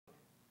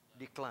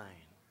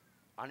decline.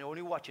 And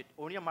only watch it,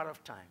 only a matter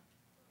of time.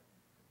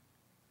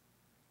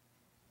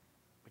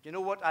 But you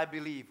know what I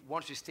believe?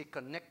 Once you stay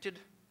connected,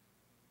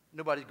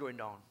 nobody's going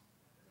down.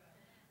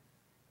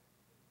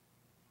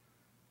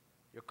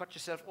 You cut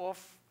yourself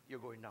off, you're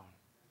going down.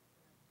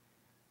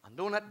 And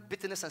don't let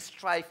bitterness and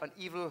strife and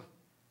evil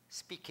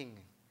speaking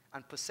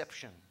and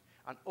perception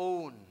and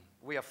own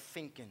way of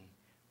thinking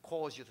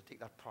cause you to take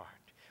that part.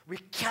 We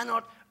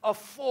cannot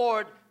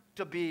afford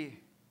to be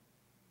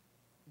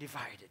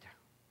divided.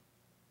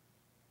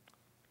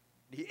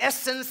 The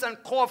essence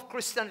and core of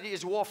Christianity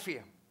is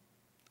warfare.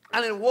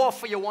 And in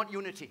warfare, you want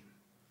unity.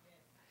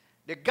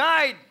 The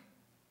guide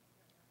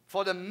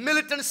for the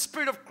militant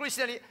spirit of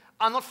Christianity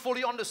are not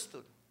fully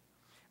understood.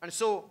 And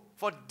so,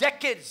 for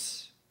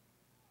decades,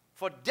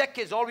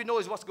 all we know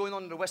is what's going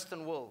on in the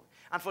Western world.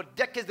 And for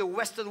decades, the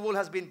Western world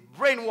has been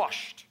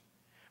brainwashed.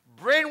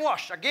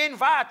 Brainwashed, again,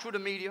 through the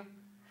media.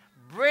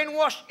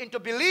 Brainwashed into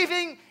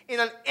believing in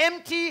an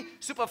empty,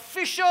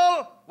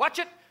 superficial, watch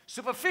it,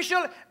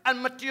 superficial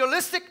and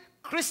materialistic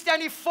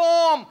Christianity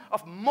form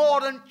of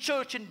modern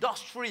church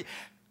industry.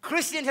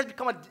 Christianity has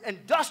become an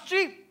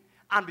industry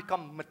and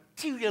become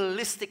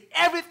materialistic.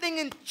 Everything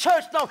in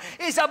church now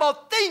is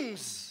about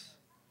things.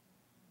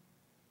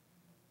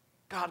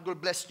 God will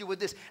bless you with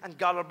this, and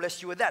God will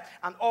bless you with that.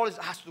 And all it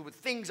has to do with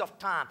things of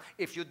time.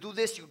 If you do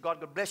this, God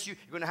will bless you.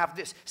 You're going to have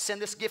this.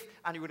 Send this gift,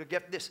 and you're going to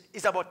get this.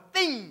 It's about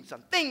things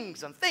and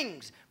things and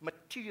things.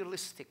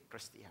 Materialistic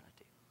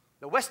Christianity.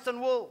 The Western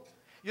world.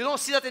 You don't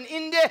see that in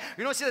India.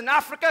 You don't see it in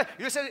Africa.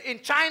 You don't see it in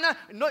China.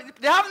 No,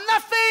 they have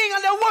nothing,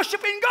 and they're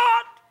worshiping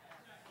God.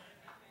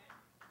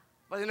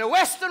 But in the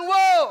Western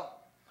world,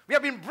 we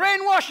have been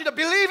brainwashed into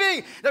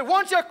believing that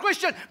once you're a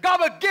Christian, God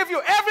will give you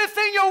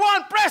everything you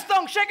want, pressed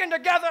down, shaken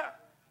together.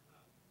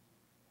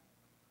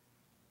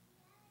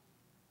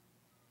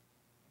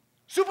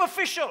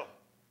 Superficial,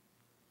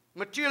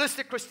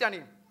 materialistic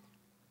Christianity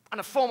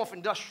and a form of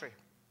industry,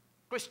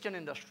 Christian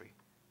industry,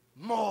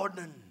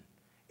 modern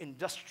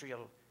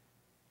industrial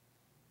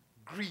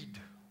greed.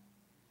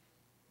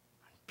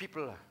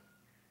 People,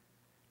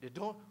 they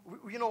don't,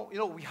 we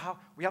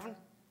haven't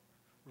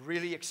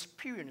really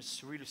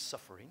experienced real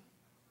suffering.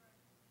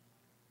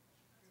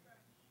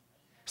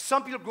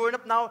 Some people growing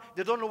up now,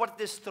 they don't know what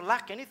it is to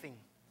lack anything.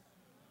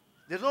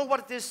 They don't know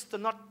what it is to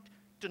not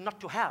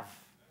to have.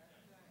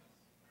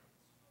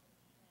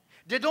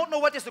 They don't know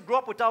what it is to grow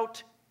up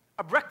without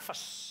a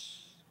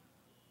breakfast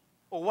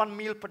or one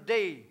meal per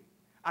day,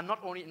 and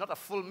not a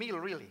full meal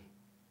really.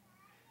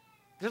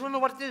 They don't know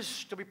what it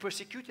is to be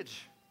persecuted.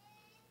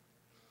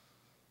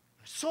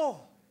 So,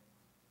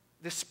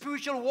 the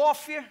spiritual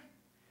warfare,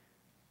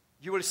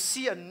 you will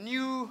see a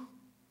new,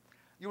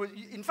 you will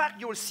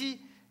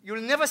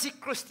never see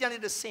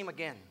Christianity the same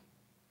again.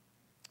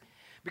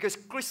 Because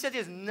Christianity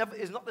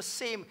is not the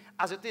same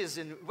as it is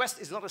in the West,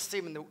 is not the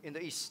same in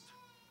the East.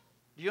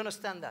 Do you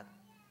understand that?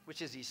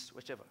 Which is East,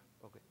 whichever.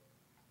 Okay.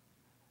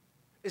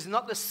 It's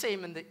not the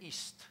same in the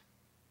East.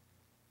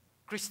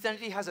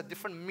 Christianity has a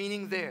different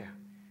meaning there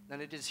than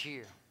it is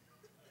here.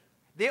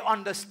 They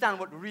understand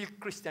what real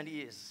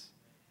Christianity is.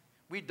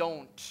 We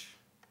don't.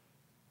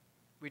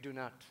 We do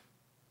not.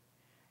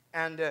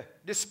 And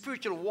the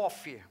spiritual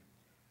warfare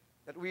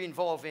that we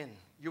involve in,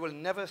 you will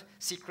never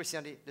see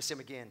Christianity the same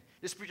again.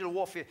 The spiritual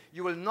warfare,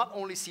 you will not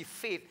only see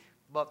faith,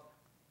 but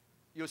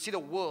you'll see the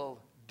world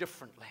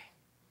differently.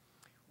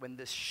 When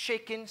the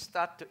shaking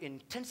starts to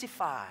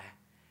intensify,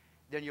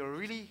 then you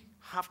really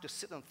have to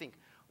sit and think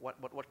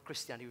what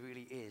Christianity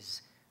really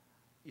is.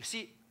 You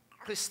see,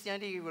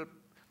 Christianity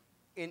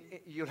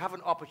you'll have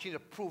an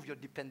opportunity to prove your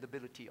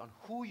dependability on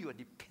who you are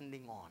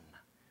depending on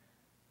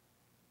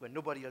when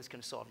nobody else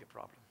can solve your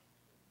problem.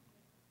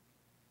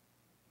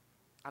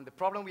 And the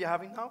problem we're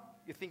having now,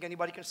 you think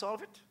anybody can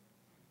solve it?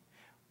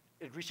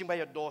 It's reaching by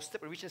your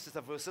doorstep, reaching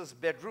Sister Versa's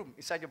bedroom,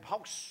 inside your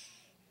house.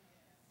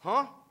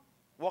 Huh?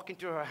 Walk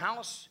into her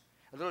house,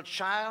 a little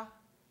child,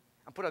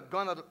 and put a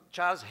gun on the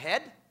child's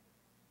head.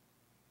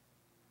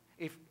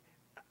 If,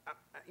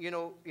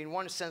 in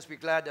one sense, we're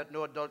glad that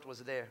no adult was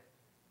there.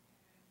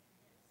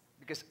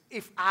 Because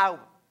if I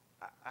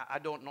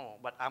don't know,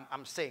 but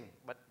I'm saying,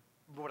 but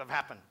what would have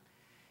happened?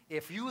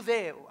 If you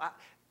there,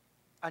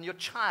 and your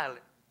child,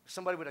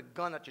 somebody with a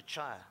gun at your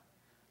child,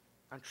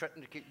 and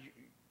threaten to kill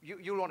you,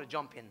 you want to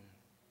jump in.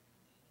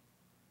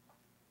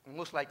 And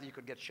most likely you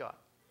could get shot.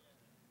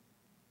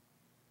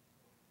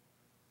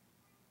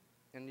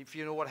 And if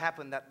you know what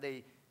happened that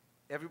day,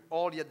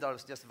 all the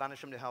adults just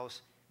vanished from the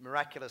house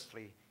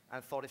miraculously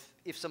and thought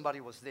if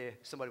somebody was there,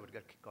 somebody would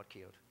have got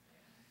killed.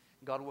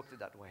 God worked it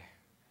that way.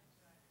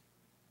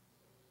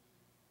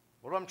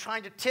 What I'm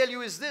trying to tell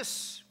you is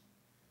this.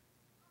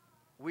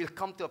 We'll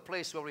come to a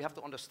place where we have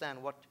to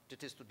understand what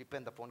it is to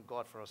depend upon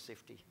God for our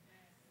safety.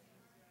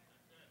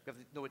 We have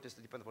to know it is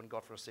to depend upon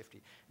God for our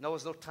safety. Now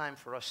is no time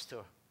for us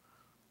to...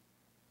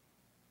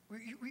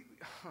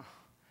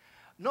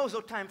 now is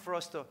no time for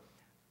us to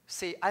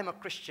say, I'm a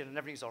Christian and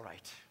everything's all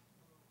right.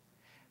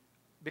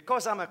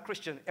 Because I'm a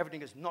Christian,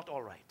 everything is not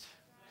all right.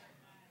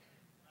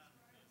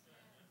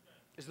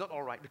 It's not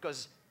all right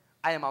because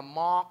I am a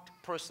marked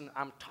person.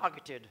 I'm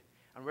targeted.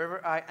 And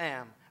wherever I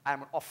am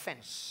an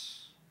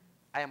offense.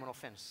 I am an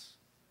offense.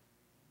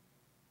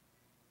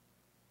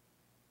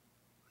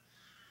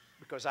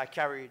 Because I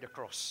carry the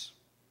cross.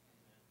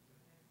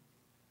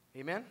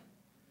 Amen?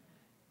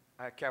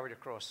 I carry the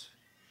cross.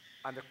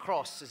 And the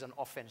cross is an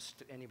offense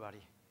to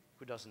anybody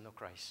who doesn't know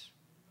Christ.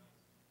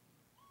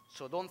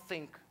 So don't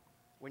think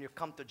when you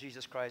come to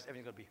Jesus Christ,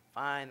 everything's going to be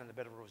fine and the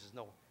bed of roses.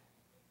 No.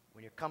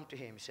 When you come to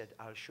him, he said,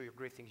 I'll show you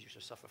great things you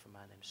shall suffer for my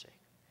name's sake.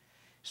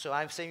 So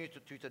I'm saying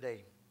to you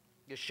today,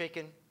 you're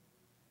shaken,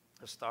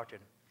 you're started.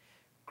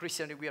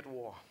 Christianity, we're at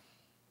war.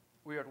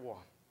 We're at war.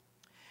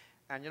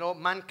 And you know,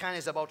 mankind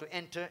is about to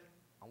enter,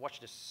 and watch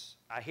this.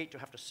 I hate to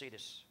have to say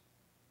this,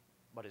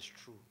 but it's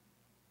true.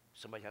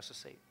 Somebody has to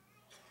say it.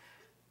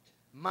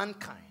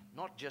 Mankind,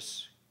 not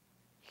just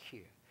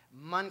here,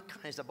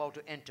 mankind is about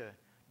to enter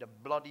the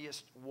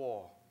bloodiest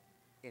war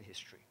in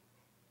history.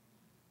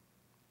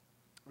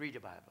 Read the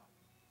Bible.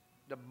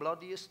 The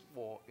bloodiest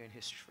war in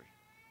history.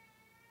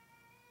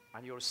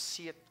 And you'll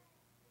see it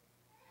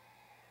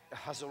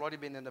has already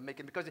been in the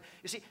making. Because,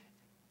 you see,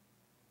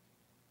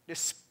 the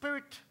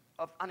spirit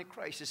of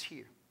Antichrist is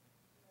here.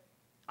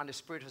 And the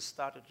spirit has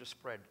started to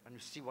spread. And you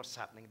see what's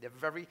happening.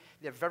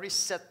 The very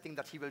set thing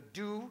that he will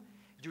do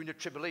during the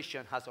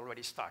tribulation has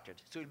already started.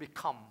 So it will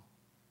become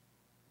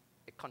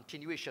a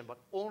continuation, but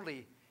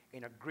only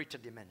in a greater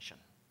dimension.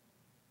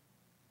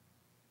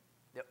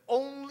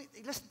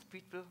 Listen,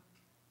 people,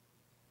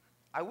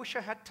 I wish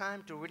I had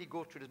time to really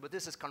go through this, but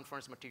this is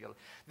conference material.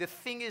 The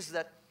thing is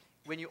that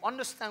when you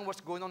understand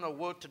what's going on in the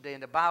world today,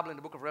 in the Bible, in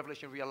the book of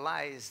Revelation, you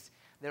realize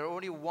there are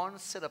only one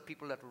set of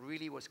people that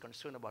really was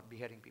concerned about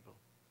beheading people.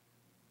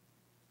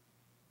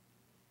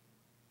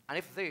 And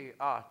if they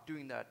are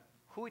doing that,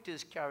 who it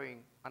is carrying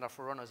and are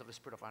forerunners of the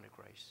spirit of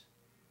Antichrist?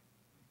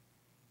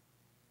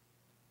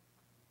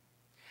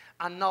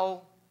 And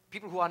now,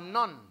 people who are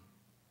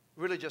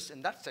non-religious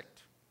in that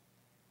sect,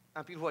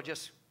 and people who are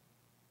just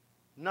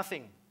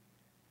nothing,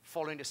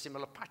 following the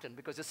similar pattern.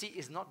 Because you see,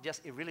 it's not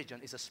just a religion,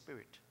 it's a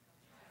spirit.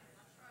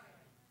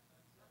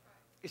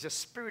 It's a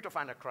spirit of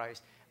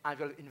Antichrist, and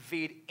will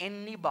invade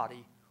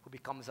anybody who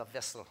becomes a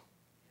vessel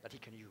that he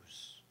can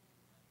use.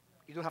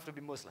 You don't have to be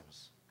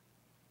Muslims.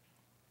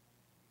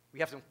 We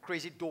have some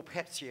crazy dope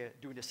heads here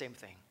doing the same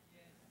thing.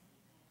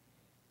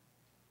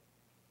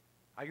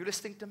 Are you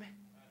listening to me?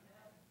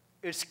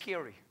 It's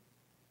scary.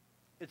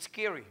 It's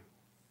scary.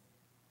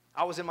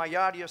 I was in my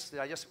yard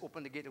yesterday. I just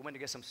opened the gate and went to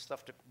get some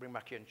stuff to bring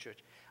back here in church.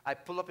 I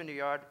pull up in the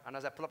yard, and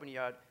as I pull up in the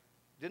yard,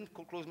 didn't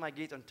close my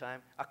gate on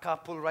time. A car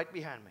pulled right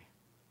behind me.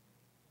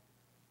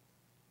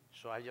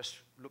 So I just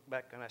looked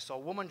back, and I saw a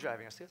woman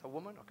driving. I said, a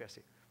woman? Okay, I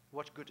said,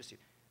 what's good to see?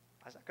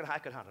 I said, I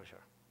could handle her.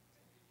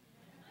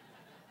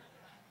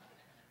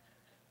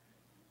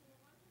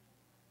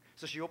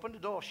 So she opened the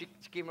door. She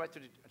came right to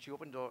the, she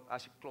opened the door.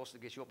 As she closed the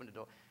gate, she opened the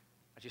door.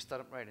 And she stood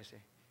up right and said,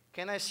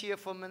 can I see her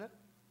for a minute?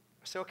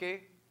 I said,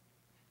 okay.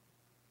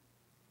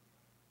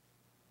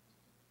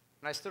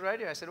 And I stood right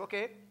there. I said,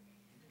 okay.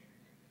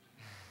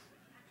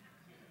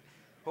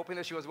 Hoping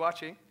that she was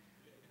watching.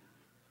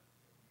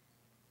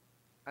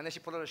 And then she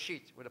pulled out a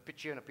sheet with a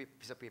picture and a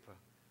piece of paper.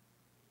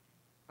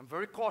 And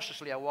very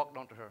cautiously, I walked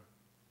down to her.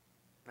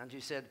 And she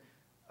said,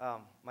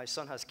 my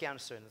son has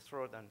cancer in the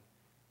throat, and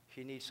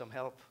he needs some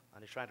help.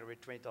 And they're trying to raise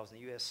 20,000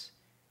 US.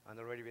 And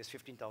they already raised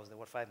 15,000. They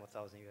want 5 more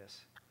thousand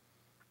US.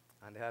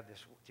 And they have this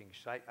thing.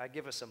 So I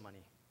give her some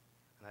money.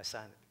 And I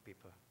signed the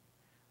paper.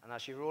 And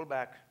as she rolled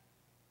back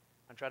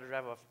and tried to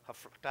drive off, her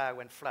tire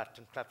went flat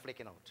and kept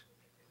flaking out.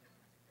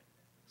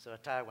 So the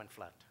tire went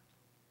flat.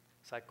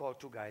 So I called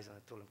 2 guys and I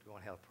told them to go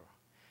and help her.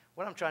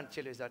 What I'm trying to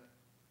tell you is that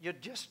you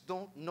just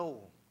don't know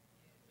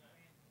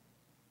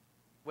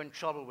when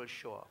trouble will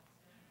show up.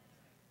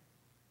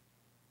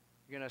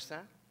 You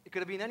understand? It could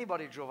have been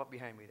anybody who drove up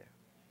behind me there.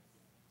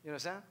 You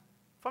understand?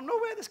 From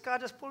nowhere, this car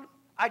just pulled.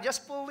 I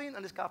just pulled in,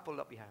 and this car pulled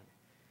up behind me.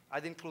 I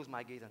didn't close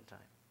my gate on time,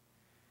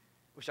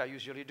 which I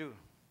usually do.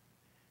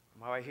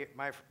 My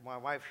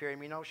wife hearing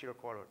me now, she'll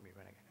quarrel with me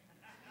when I get.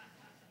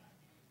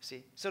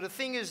 See? So the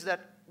thing is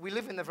that we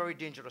live in a very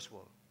dangerous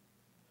world.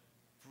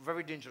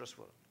 Very dangerous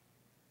world.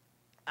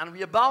 And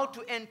we're about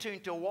to enter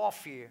into a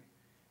warfare,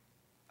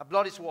 a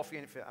bloody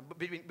warfare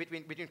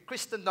between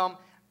Christendom,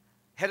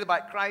 headed by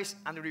Christ,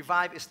 and the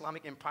revived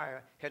Islamic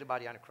empire, headed by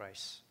the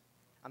Antichrist.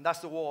 And that's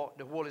the war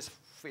the world is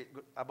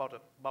about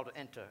to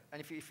enter. And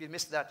if you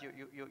miss that, you're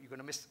going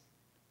to miss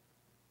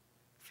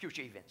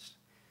future events.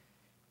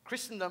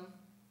 Christendom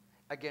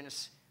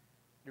against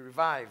the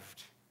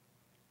revived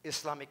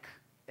Islamic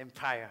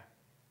empire,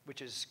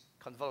 which is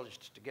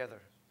converged together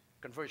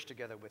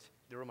with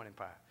the Roman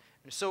Empire.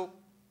 And so,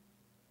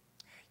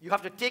 you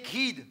have to take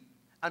heed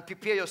and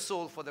prepare your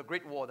soul for the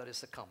great war that is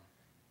to come.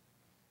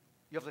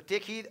 You have to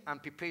take heed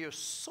and prepare your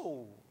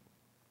soul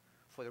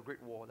for the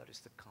great war that is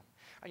to come.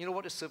 And you know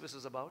what the service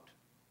is about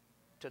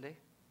today?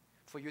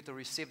 For you to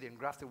receive the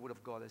engrafted word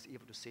of God that is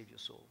able to save your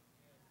soul.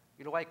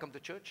 You know why you come to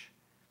church?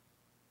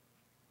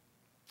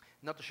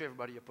 Not to show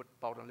everybody you put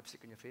powder and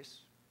lipstick on your face,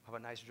 have a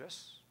nice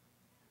dress,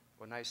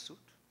 or a nice suit,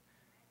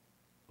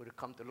 who to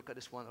come to look at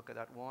this one, look at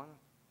that one,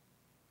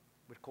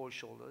 with cold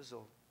shoulders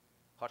or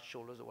hot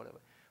shoulders or whatever.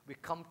 We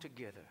come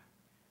together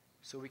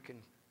so we can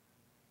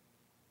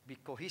be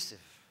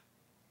cohesive,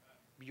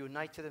 be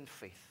united in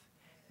faith,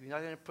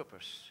 united in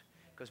purpose.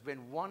 Because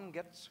when one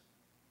gets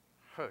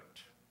hurt,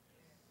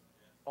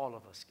 all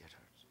of us get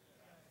hurt.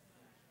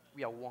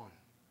 We are one.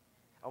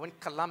 And when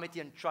calamity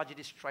and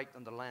tragedy strike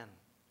on the land,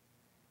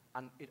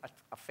 and it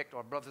affects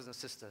our brothers and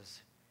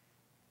sisters,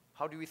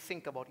 how do we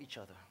think about each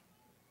other?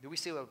 Do we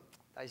say, well,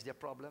 that is their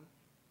problem?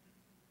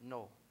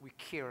 No, we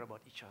care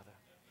about each other.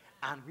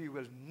 And we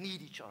will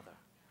need each other.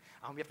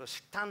 And we have to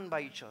stand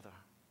by each other.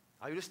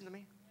 Are you listening to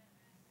me?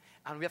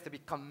 And we have to be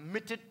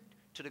committed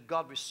to the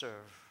God we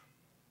serve.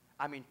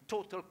 I mean,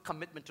 total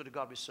commitment to the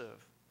God we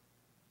serve.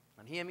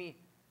 And hear me.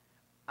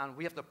 And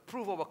we have to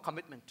prove our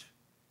commitment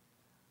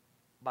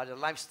by the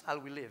lifestyle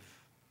we live.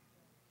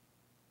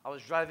 I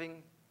was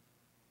driving,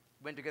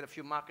 went to get a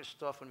few market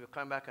stuff, and we were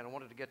coming back, and I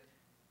wanted to get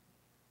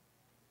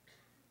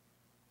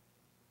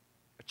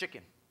a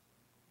chicken.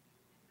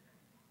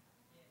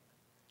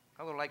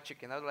 I don't like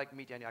chicken. I don't like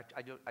meat.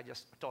 I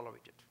just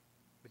tolerate it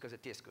because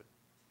it tastes good.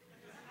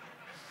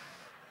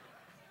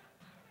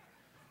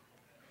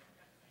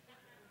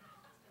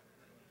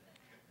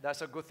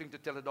 That's a good thing to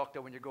tell the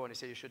doctor when you go and they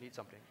say you should eat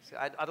something. Say,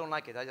 I don't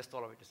like it. I just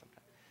tolerate it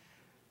sometimes.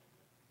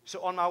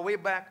 So on my way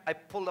back, I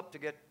pulled up to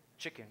get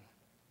chicken.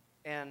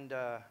 And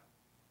I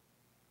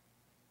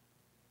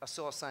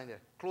saw a sign there,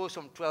 closed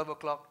from 12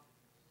 o'clock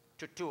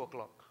to 2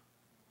 o'clock.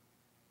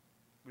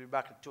 We'll be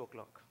back at 2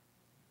 o'clock.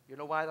 You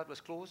know why that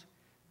was closed?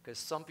 Because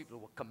some people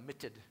were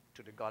committed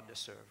to the God they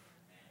serve.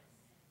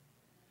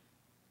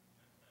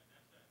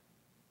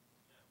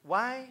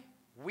 Why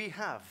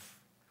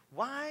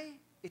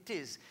it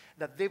is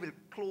that they will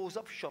close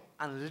up shop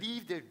and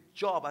leave their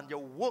job and their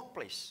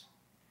workplace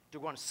to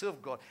go and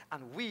serve God,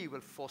 and we will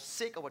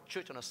forsake our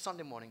church on a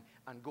Sunday morning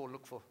and go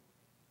look for,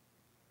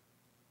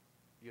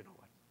 you know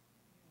what.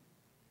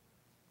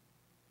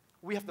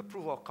 We have to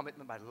prove our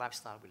commitment by the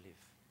lifestyle we live.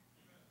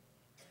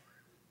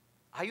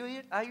 Are you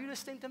here? Are you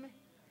listening to me?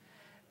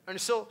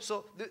 And so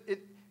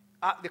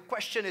the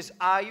question is,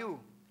 are you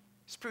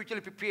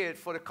spiritually prepared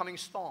for the coming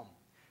storm?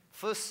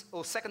 2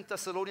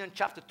 Thessalonians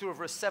chapter 2,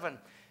 verse 7,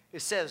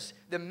 it says,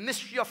 the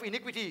mystery of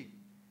iniquity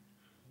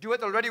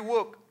doeth already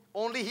work.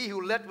 Only he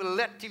who let will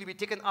let till he be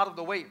taken out of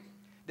the way.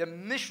 The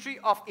mystery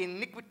of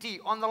iniquity,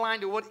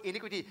 underline the word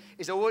iniquity,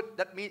 is a word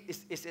that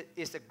means,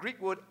 is a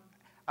Greek word,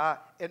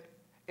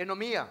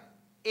 enomia.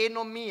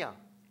 Enomia.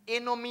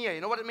 Enomia.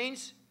 You know what it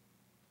means?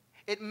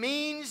 It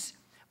means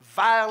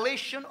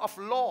violation of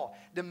law.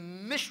 The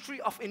mystery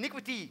of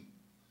iniquity.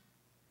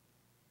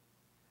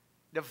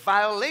 The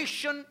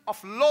violation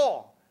of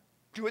law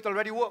doeth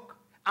already work.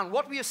 And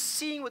what we are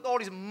seeing with all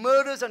these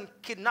murders and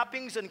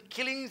kidnappings and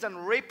killings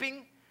and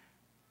raping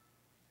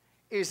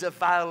is a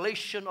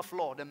violation of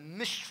law. The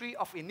mystery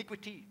of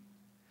iniquity.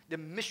 The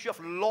mystery of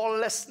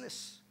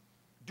lawlessness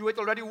doeth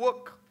already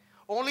work.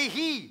 Only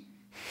he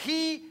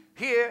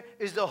here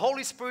is the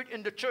Holy Spirit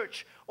in the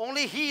church.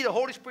 Only he, the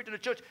Holy Spirit in the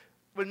church,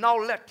 will now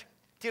let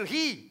till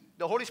he,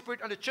 the Holy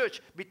Spirit and the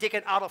church, be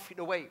taken out of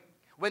the way.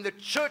 When the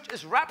church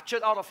is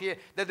raptured out of here,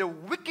 then the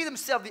wicked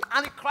himself, the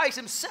Antichrist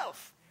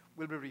himself,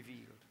 will be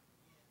revealed.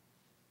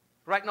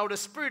 Right now, the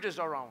Spirit is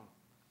around.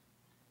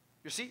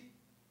 You see?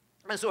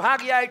 And so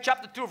Haggai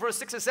chapter 2, verse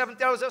 6 and 7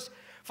 tells us,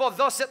 for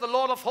thus saith the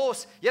Lord of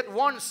hosts, yet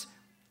once,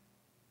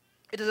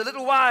 it is a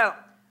little while,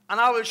 and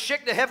I will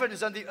shake the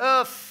heavens and the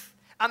earth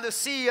and the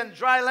sea and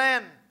dry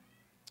land.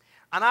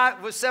 And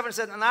verse 7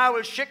 said, and I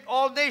will shake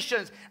all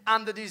nations,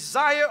 and the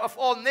desire of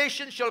all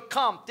nations shall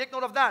come. Take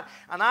note of that.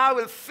 And I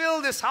will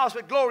fill this house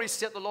with glory,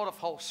 saith the Lord of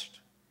hosts.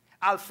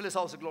 I'll fill this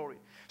house with glory.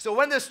 So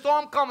when the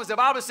storm comes, the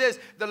Bible says,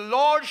 the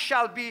Lord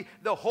shall be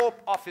the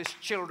hope of his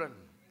children.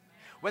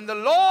 When the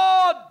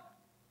Lord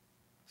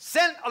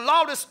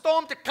allow the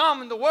storm to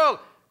come in the world,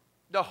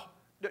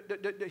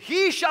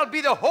 he shall be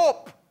the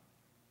hope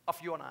of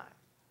you and I.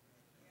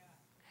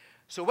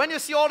 So when you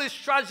see all these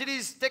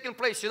tragedies taking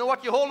place, you know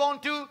what you hold on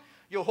to?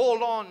 You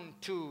hold on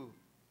to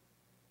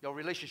your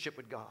relationship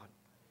with God.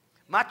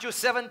 Matthew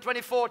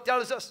 7:24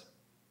 tells us,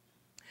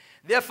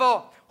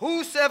 therefore,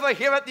 whosoever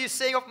heareth these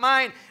sayings of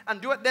mine,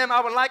 and doeth them,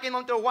 I will liken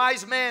unto a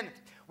wise man,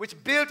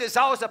 which built his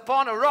house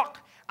upon a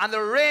rock, and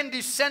the rain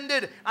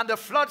descended, and the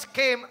floods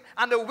came,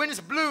 and the winds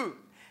blew,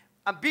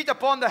 and beat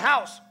upon the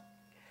house.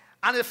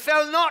 And it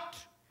fell not,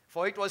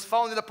 for it was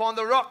founded upon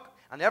the rock.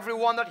 And every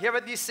one that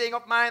heareth these sayings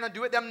of mine, and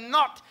doeth them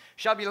not,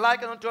 shall be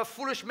likened unto a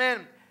foolish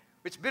man,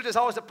 which built his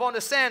house upon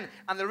the sand,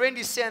 and the rain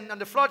descended, and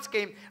the floods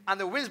came, and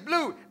the winds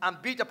blew,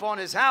 and beat upon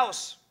his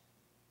house,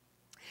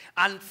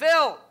 and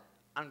fell,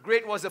 and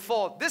great was the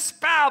fall. This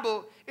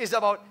parable is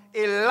about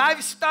a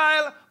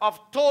lifestyle of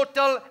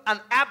total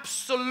and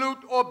absolute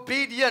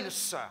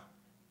obedience.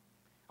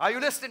 Are you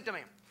listening to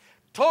me?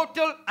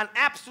 Total and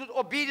absolute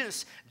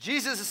obedience.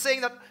 Jesus is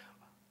saying that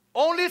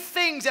only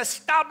things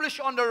established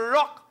on the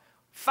rock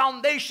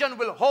foundation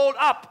will hold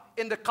up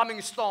in the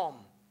coming storm.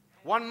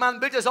 One man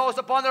built his house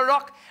upon the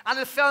rock, and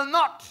it fell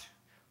not,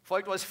 for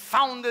it was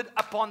founded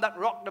upon that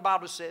rock, the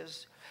Bible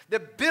says. The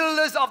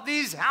builders of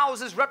these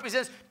houses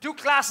represents two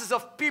classes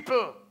of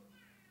people.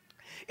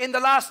 In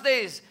the last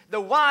days, the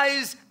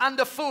wise and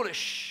the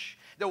foolish.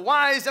 The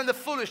wise and the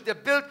foolish. They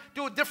built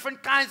two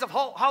different kinds of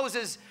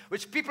houses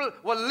which people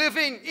were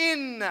living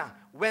in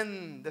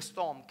when the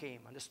storm came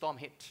and the storm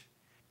hit.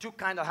 Two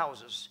kinds of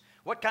houses.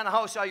 What kind of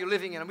house are you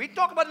living in? And we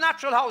talk about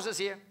natural houses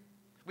here.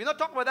 We're not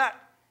talking about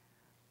that.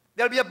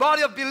 There'll be a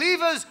body of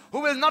believers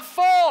who will not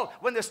fall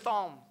when the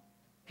storm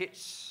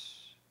hits.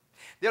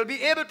 They'll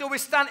be able to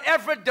withstand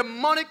every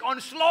demonic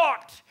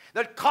onslaught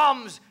that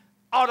comes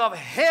out of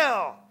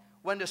hell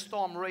when the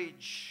storm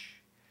rages.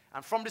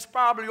 And from this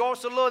parable, you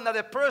also learn that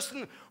a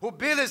person who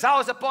builds his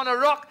house upon a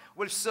rock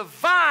will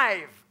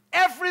survive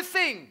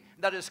everything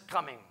that is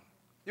coming.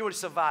 You will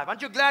survive.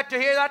 Aren't you glad to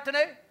hear that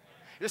today?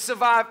 You'll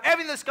survive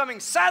everything that's coming.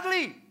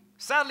 Sadly,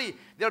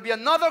 there'll be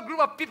another group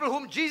of people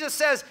whom Jesus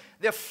says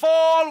their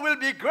fall will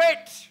be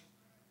great.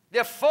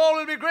 Their fall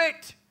will be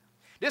great.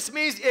 This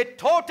means a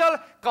total,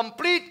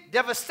 complete,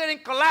 devastating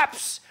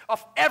collapse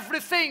of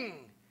everything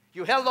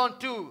you held on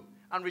to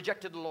and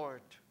rejected the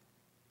Lord.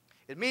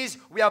 It means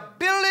we are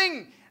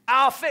building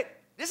our faith.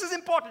 This is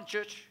important,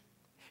 church.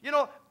 You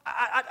know,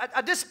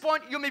 at this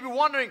point, you may be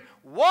wondering,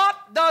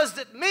 what does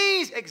it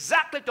mean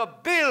exactly to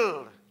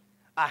build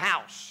a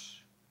house?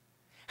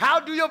 How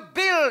do you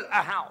build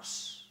a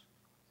house?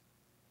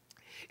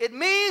 It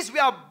means we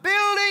are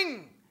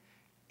building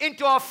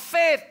into our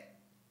faith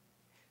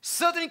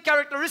certain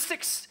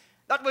characteristics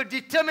that will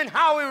determine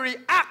how we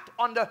react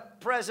under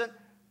present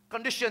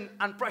condition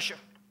and pressure.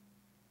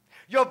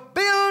 You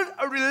build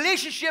a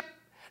relationship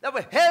that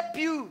will help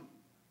you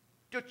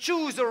to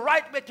choose the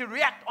right way to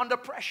react under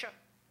pressure.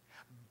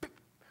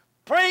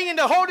 Praying in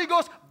the Holy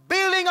Ghost,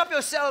 building up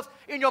yourself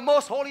in your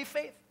most holy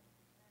faith.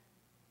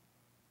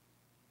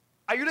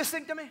 Are you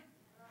listening to me?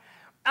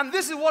 And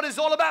this is what it's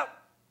all about.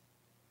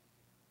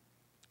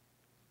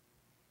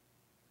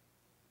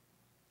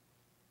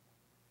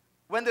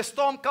 When the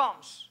storm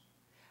comes,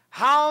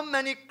 how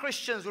many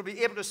Christians will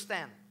be able to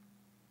stand?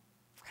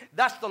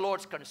 That's the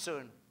Lord's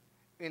concern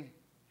in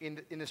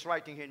his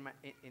writing here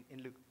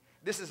in Luke.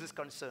 This is his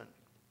concern.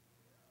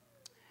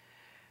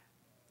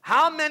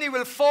 How many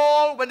will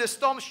fall when the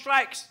storm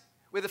strikes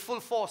with the full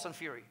force and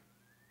fury?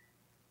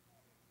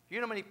 You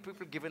know how many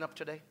people are giving up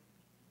today?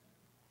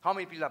 How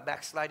many people are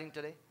backsliding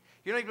today?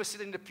 You know people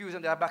sitting in the pews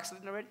and they are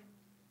backsliding already?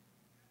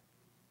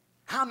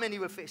 How many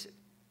will face it?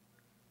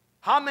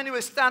 How many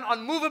will stand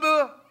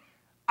unmovable,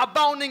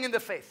 abounding in the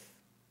faith,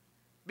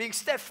 being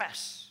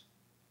steadfast?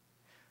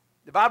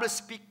 The Bible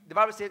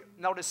says,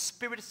 now the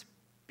Spirit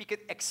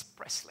speaketh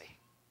expressly.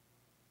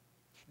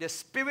 The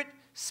Spirit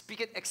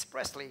speaketh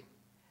expressly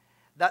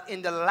that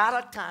in the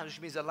latter times,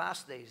 which means the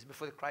last days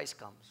before the Christ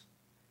comes,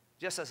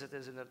 just as it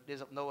is in the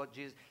days of Noah,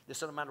 Jesus, the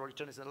Son of Man will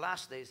return in the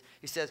last days,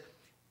 he says,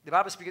 the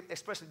Bible speaketh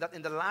expressly that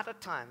in the latter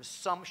times,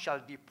 some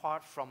shall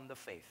depart from the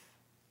faith.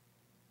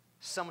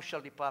 Some shall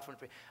depart from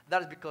the faith.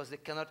 That is because they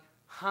cannot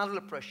handle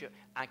the pressure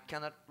and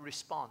cannot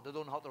respond. They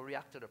don't know how to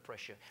react to the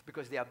pressure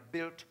because they are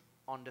built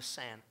on the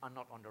sand and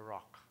not on the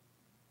rock.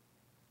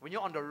 When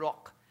you're on the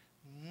rock,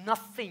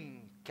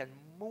 nothing can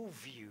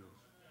move you.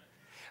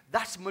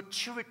 That's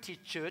maturity,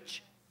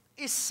 church.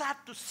 It's sad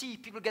to see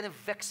people getting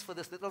vexed for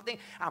this little thing,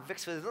 and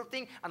vexed for this little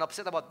thing, and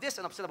upset about this,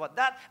 and upset about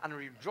that, and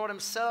withdraw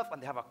themselves,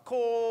 and they have a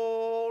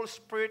cold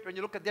spirit. When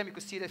you look at them, you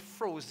can see they're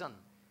frozen.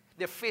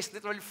 Their face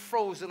literally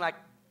frozen like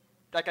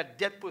a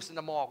dead person in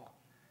the morgue.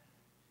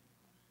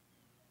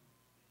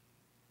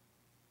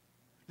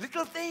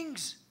 Little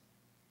things.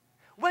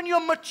 When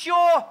you're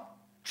mature,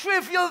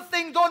 trivial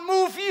things don't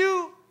move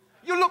you.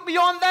 You look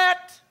beyond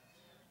that.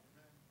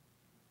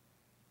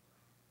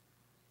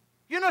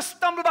 You're not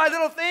stumbled by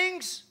little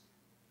things.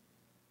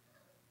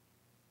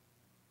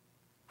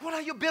 What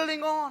are you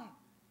building on?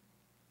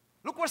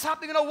 Look what's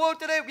happening in our world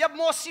today. We have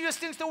more serious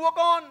things to work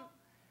on.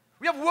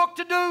 We have work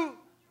to do.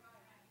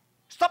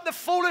 Stop the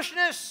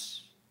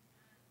foolishness.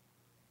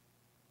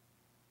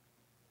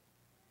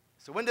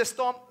 So when the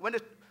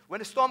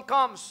storm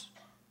comes,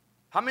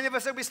 how many of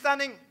us will be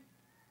standing?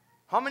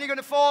 How many are going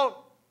to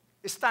fall?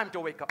 It's time to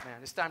wake up, man.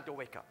 It's time to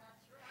wake up.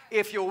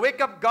 If you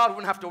wake up, God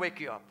wouldn't have to wake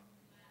you up.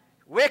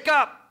 Wake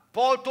up.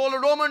 Paul told the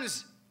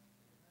Romans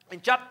in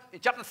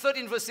chapter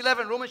 13, verse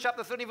 11, Romans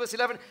chapter 13, verse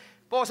 11,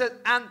 Paul says,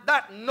 and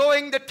that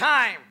knowing the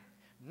time,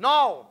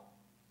 now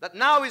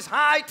is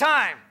high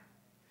time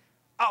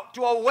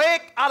to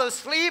awake out of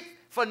sleep,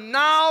 for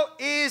now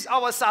is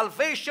our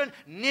salvation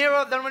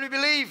nearer than when we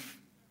believe.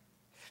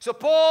 So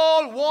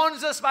Paul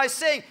warns us by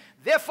saying,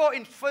 therefore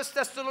in 1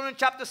 Thessalonians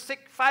chapter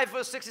 5,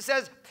 verse 6, he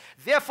says,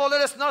 therefore let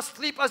us not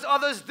sleep as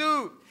others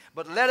do,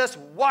 but let us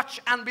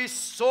watch and be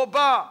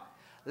sober.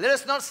 Let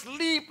us not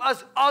sleep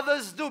as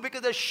others do,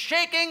 because the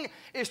shaking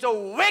is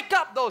to wake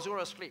up those who are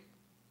asleep.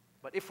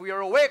 But if we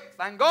are awake,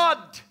 thank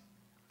God.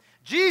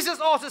 Jesus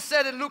also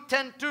said in Luke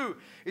 10:2,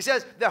 he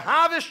says, the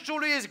harvest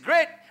truly is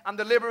great, and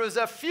the laborers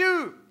are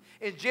few.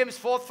 In James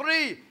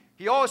 4:3,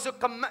 he also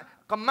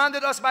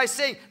commanded us by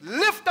saying,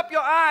 lift up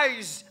your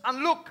eyes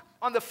and look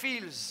on the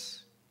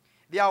fields.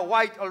 They are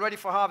white already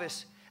for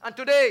harvest. And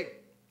today,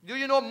 Do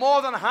you know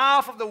more than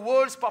half of the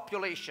world's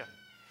population,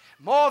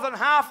 more than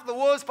half of the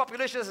world's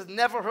population has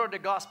never heard the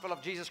gospel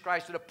of Jesus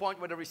Christ to the point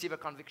where they receive a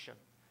conviction?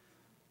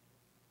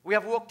 We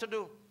have work to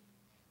do.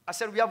 I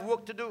said we have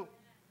work to do.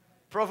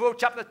 Proverbs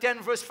chapter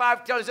 10 verse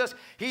 5 tells us,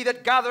 he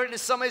that gathereth in the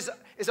summer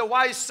is a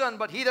wise son,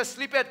 but he that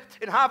sleepeth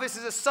in harvest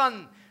is a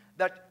son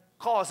that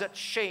causeth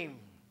shame.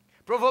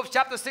 Proverbs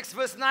chapter 6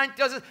 verse 9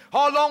 tells us,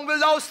 how long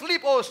wilt thou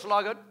sleep, O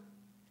sluggard?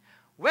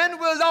 When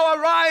wilt thou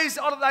arise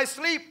out of thy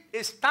sleep?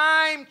 It's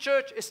time,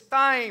 church, it's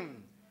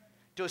time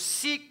to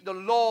seek the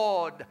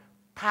Lord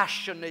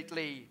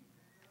passionately.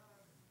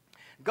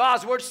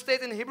 God's word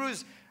states in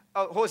Hebrews,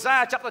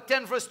 Hosea chapter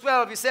 10 verse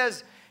 12, he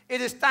says, it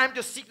is time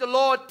to seek the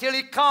Lord till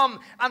he come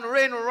and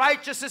rain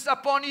righteousness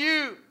upon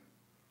you.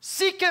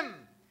 Seek him.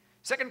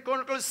 2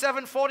 Chronicles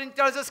 7:14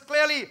 tells us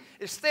clearly,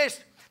 it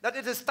states that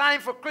it is time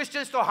for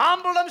Christians to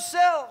humble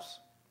themselves,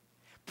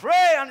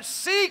 pray and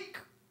seek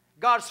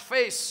God's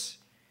face,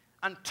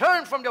 and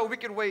turn from their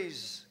wicked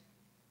ways.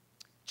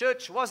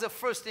 Church, what's the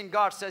first thing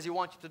God says he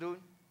wants you to do?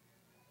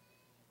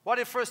 What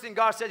is the first thing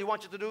God says he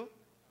wants you to do?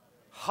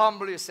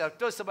 Humble yourself.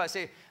 Tell somebody,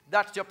 say,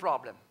 that's your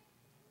problem.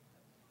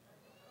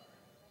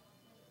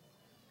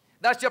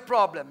 That's your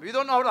problem. We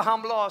don't know how to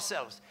humble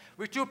ourselves.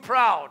 We're too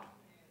proud.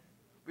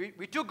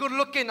 We're too good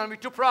looking and we're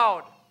too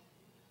proud.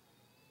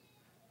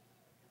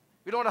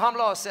 We don't want to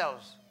humble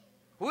ourselves.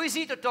 Who is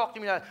he to talk to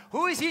me?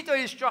 Who is he to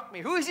instruct me?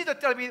 Who is he to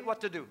tell me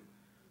what to do?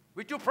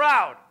 We're too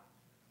proud.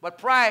 But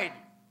pride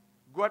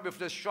goeth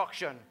before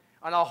destruction,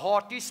 and a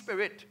haughty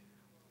spirit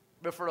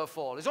before a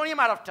fall. It's only a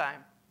matter of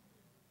time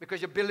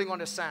because you're building on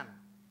the sand.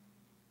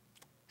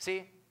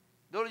 See?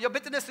 Your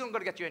bitterness isn't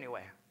going to get you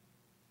anywhere.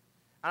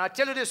 And I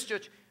tell you this,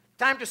 church,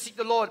 time to seek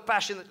the Lord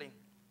passionately.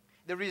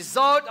 The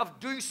result of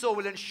doing so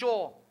will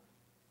ensure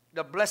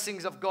the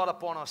blessings of God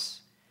upon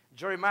us.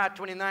 Jeremiah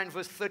 29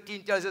 verse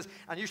 13 tells us,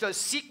 and you shall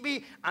seek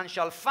me and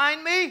shall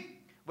find me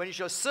when you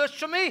shall search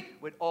for me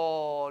with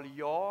all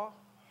your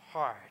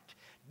heart.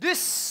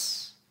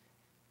 This,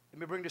 let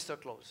me bring this to a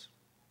close.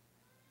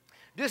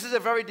 This is a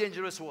very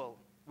dangerous world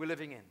we're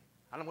living in.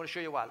 And I'm going to show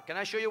you why. Can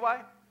I show you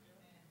why?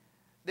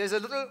 There's a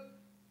little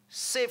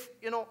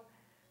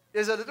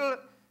there's a little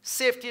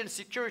safety and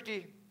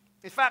security.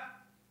 In fact,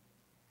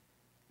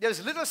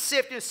 there's little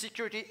safety and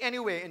security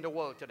anywhere in the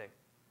world today.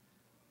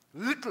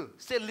 Little,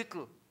 say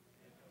little.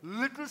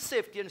 Little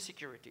safety and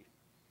security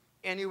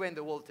anywhere in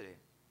the world today.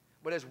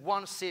 But there's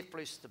one safe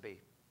place to be.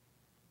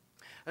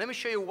 And let me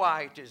show you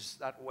why it is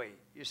that way.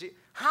 You see,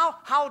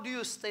 how do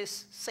you stay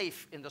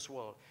safe in this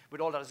world with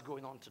all that is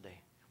going on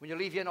today? When you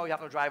leave here now, you have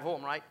to drive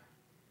home, right?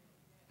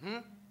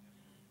 You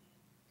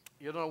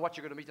don't know what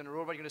you're going to meet on the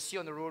road, what you're going to see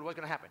on the road, what's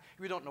going to happen.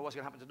 We don't know what's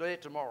going to happen today,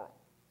 tomorrow,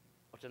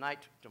 or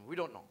tonight. We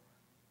don't know.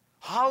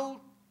 How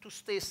to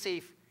stay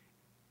safe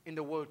in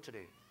the world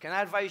today? Can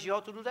I advise you how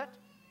to do that?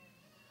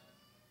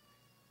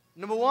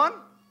 Number one,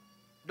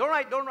 don't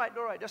write,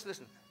 just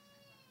listen.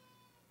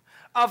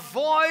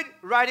 Avoid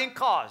riding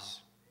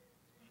cars.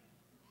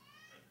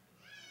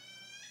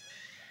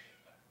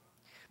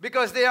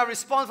 Because they are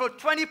responsible for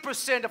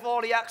 20% of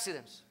all the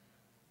accidents,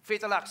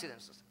 fatal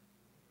accidents.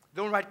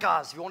 Don't ride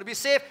cars. If you want to be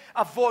safe,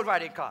 avoid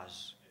riding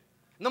cars.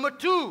 Number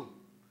two,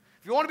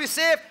 if you want to be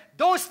safe,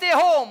 don't stay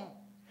home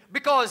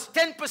because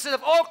 10%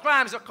 of all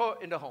crimes occur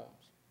in the homes.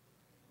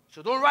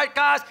 So don't ride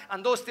cars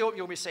and don't stay home,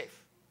 you'll be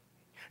safe.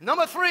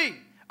 Number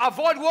three,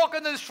 avoid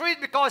walking in the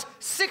street because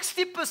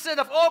 60%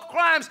 of all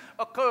crimes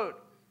occurred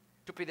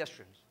to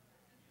pedestrians.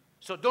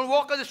 So don't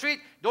walk on the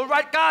street, don't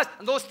ride cars,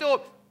 and don't stay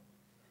home.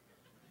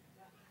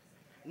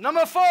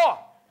 Number four,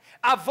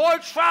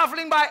 avoid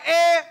traveling by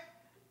air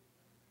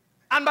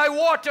and by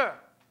water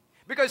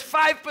because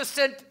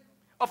 5%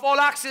 of all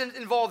accidents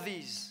involve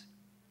these.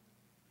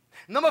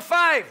 Number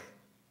five,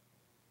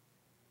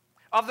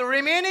 of the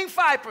remaining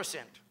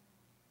 5%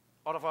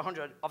 out of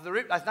 100,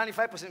 that's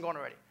 95% gone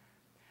already.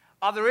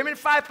 Of the remaining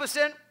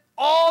 5%,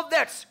 all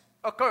deaths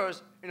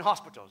occurs in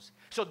hospitals.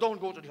 So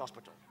don't go to the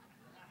hospital.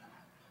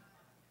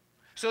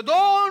 So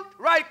don't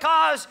ride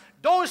cars,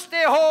 don't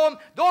stay home,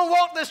 don't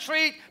walk the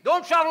street,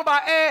 don't travel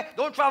by air,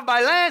 don't travel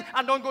by land,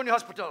 and don't go in the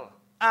hospital.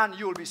 And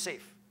you will be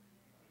safe.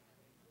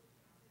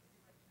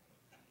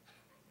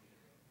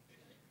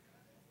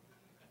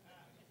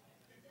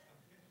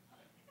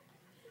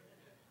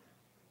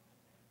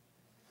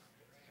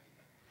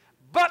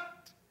 But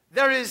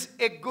there is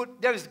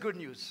good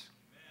news.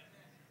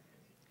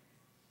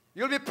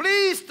 You'll be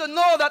pleased to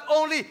know that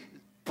only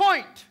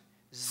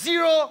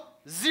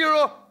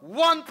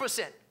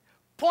 0.001%,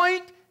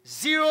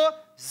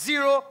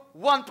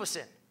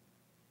 0.001%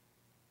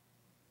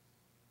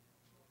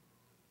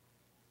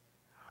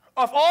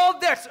 of all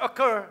deaths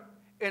occur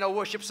in a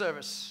worship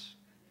service.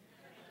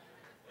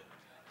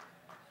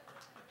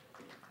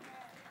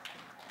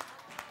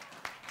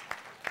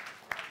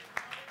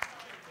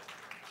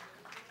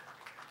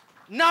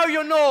 Now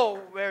you know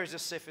where is the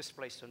safest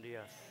place on the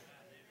earth.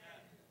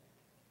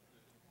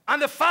 And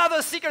the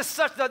Father seeketh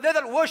such that they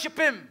that worship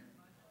him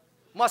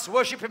must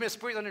worship him in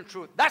spirit and in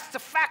truth. That's the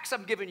facts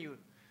I'm giving you.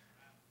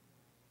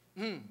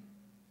 And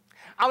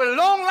And with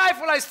long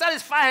life will I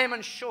satisfy him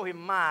and show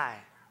him my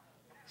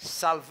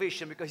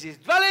salvation, because he's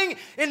dwelling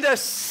in the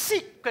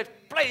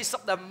secret place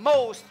of the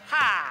Most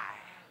High.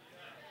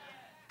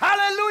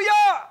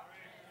 Hallelujah!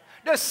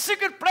 The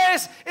secret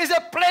place is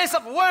a place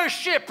of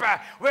worship.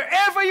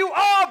 Wherever you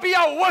are, be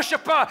a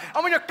worshiper.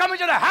 And when you come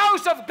into the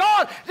house of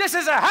God, this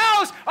is a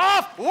house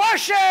of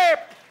worship.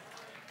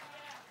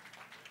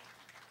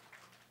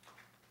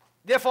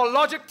 Therefore,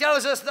 logic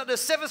tells us that the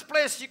safest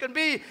place you can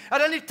be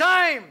at any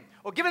time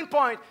or given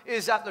point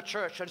is at the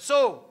church. And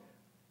so,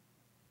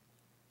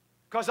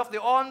 because of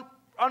the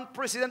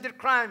unprecedented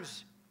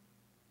crimes,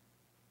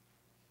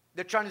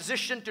 the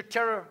transition to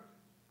terror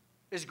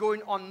is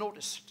going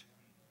unnoticed.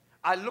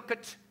 I look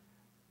at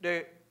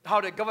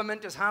how the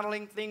government is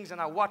handling things,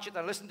 and I watch it,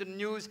 I listen to the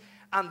news,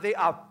 and they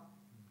are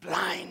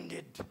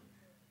blinded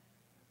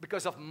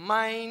because of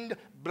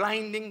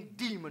mind-blinding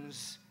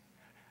demons.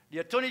 The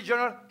Attorney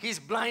General, he's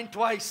blind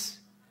twice.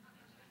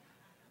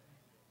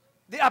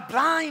 They are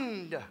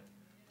blind.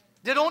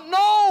 They don't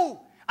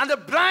know. And the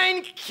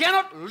blind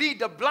cannot lead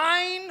the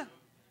blind.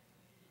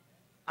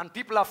 And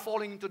people are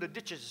falling into the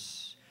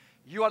ditches.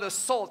 You are the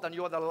salt and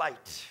you are the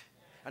light.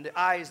 And the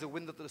eye is the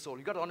window to the soul.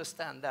 You've got to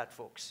understand that,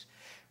 folks.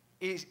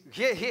 This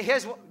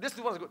is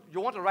what's good. You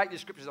want to write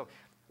these scriptures down.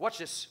 Watch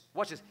this.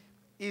 Watch this.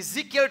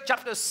 Ezekiel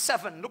chapter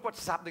 7. Look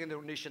what's happening in the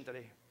nation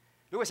today.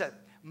 Look what it said.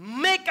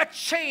 Make a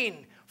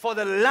chain, for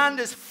the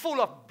land is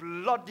full of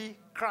bloody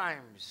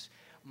crimes.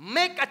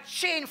 Make a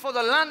chain, for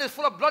the land is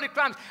full of bloody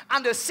crimes.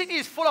 And the city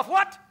is full of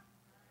what?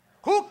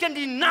 Who can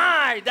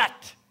deny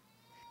that?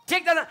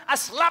 Take that a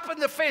slap in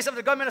the face of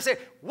the government and say,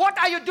 what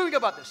are you doing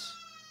about this?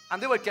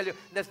 And they will tell you,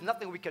 there's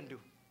nothing we can do.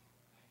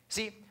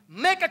 See,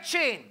 make a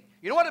chain.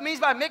 You know what it means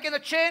by making a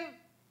chain?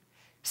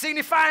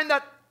 Signifying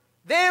that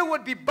they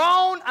would be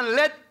bound and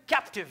led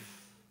captive.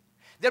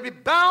 They'll be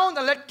bound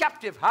and led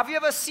captive. Have you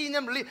ever seen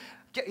them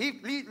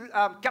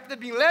captive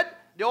being led?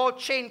 They're all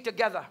chained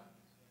together.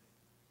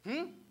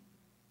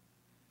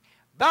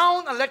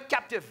 Bound and led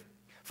captive.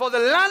 For the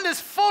land is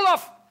full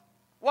of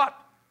what?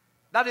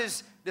 That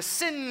is the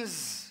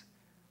sins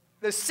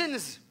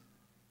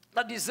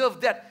that deserve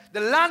death.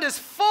 The land is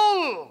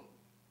full.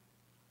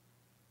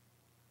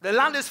 The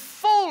land is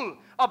full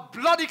of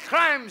bloody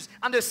crimes,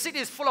 and the city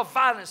is full of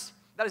violence.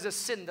 That is a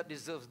sin that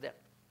deserves death.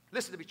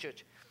 Listen to me,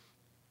 church.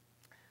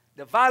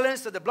 The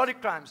violence and the bloody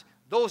crimes,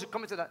 those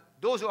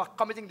who are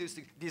committing these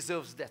things,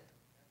 deserves death.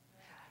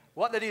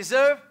 What they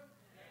deserve?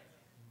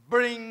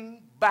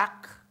 Bring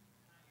back.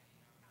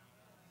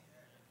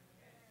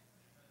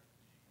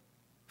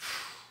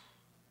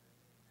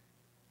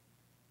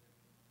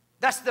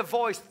 That's the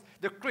voice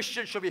the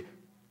Christian should be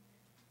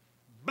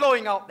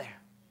blowing out there.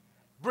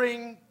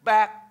 Bring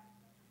back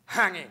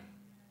hanging.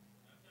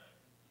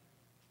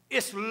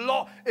 It's the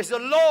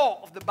law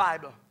of the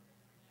Bible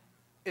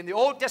in the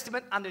Old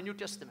Testament and the New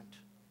Testament,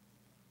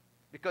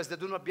 because they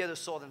do not bear the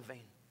sword in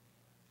vain.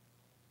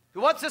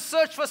 You want to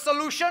search for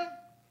solution?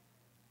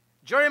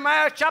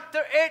 Jeremiah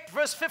chapter 8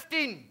 verse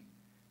 15.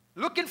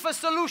 Looking for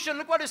solution.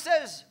 Look what it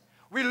says.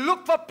 We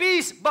looked for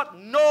peace, but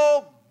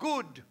no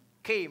good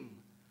came.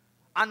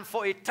 And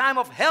for a time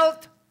of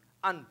health,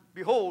 and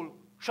behold,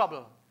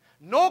 trouble.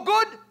 No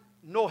good,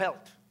 no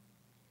health.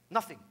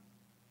 Nothing.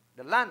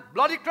 The land,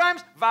 bloody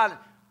crimes, violence.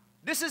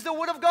 This is the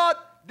word of God.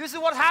 This is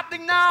what's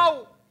happening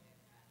now.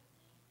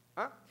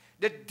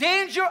 The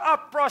danger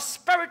of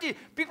prosperity.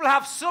 People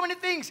have so many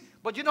things,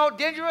 but you know how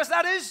dangerous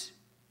that is?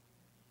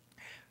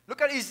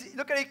 Look at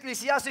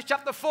Ecclesiastes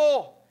chapter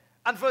 4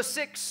 and verse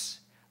 6.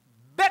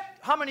 Bet,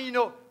 how many you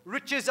know,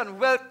 riches and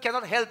wealth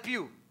cannot help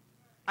you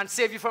and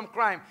save you from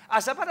crime.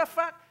 As a matter of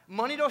fact,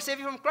 money don't save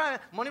you from crime.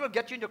 Money will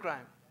get you into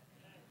crime.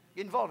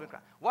 Involved in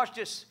crime. Watch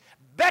this.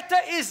 Better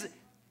is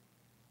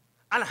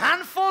a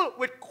handful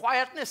with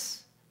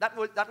quietness. That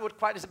word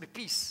quietness would be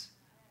peace.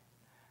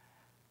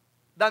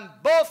 Than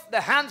both the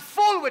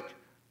handful with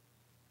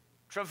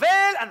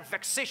travail and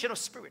vexation of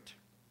spirit.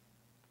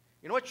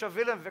 You know what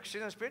travail and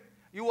vexation of spirit?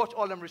 You watch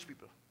all them rich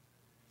people.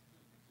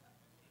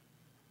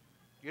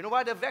 You know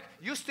why they vex?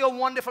 You still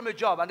want them from a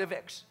job and they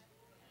vex.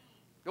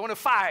 They want to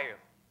fire you.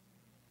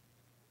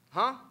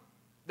 Huh?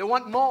 They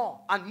want more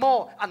and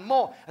more and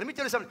more. And let me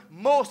tell you something.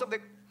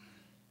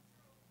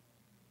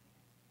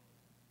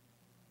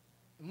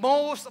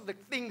 Most of the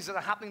things that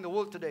are happening in the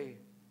world today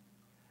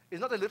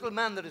is not the little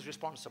man that is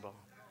responsible.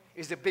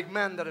 It's the big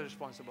man that is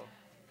responsible.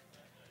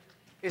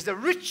 It's the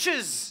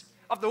riches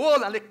of the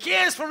world and the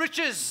cares for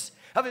riches.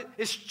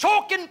 It's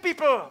choking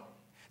people.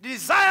 The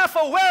desire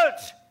for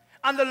wealth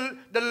and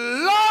the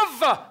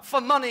love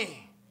for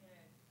money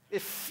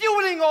is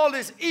fueling all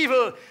this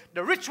evil.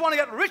 The rich want to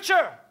get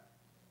richer.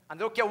 And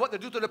they don't care what they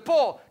do to the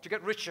poor to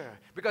get richer.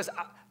 Because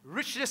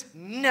richness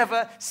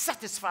never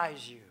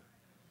satisfies you.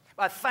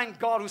 But thank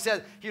God who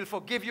said He'll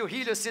forgive you,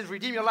 heal your sins,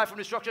 redeem your life from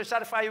destruction,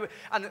 satisfy you,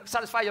 and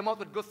satisfy your mouth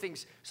with good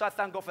things. So I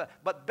thank God for that.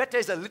 But better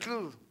is a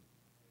little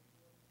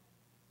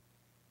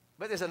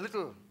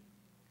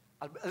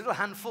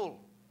handful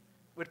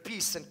with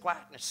peace and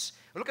quietness.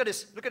 Look at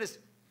this. Look at this.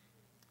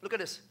 Look at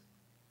this.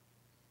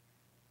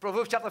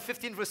 Proverbs chapter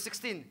 15 verse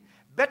 16.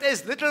 Better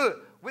is little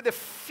with the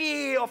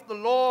fear of the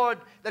Lord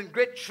than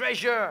great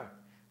treasure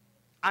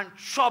and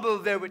trouble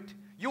therewith.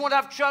 You want to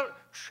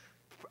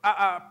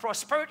have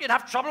prosperity and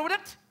have trouble with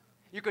it?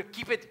 You could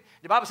keep it.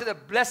 The Bible says the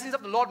blessings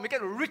of the Lord make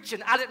it rich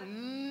and add it.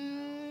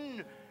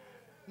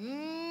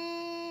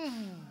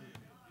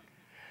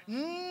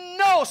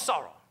 No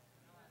sorrow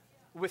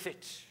with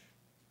it.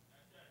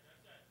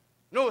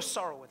 No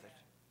sorrow with it.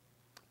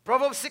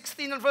 Proverbs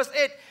 16 and verse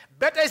 8.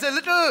 Better is a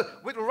little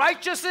with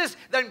righteousness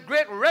than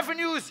great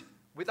revenues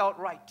without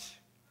right.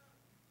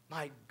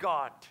 My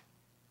God.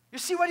 You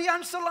see where the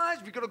answer lies?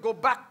 We've got to go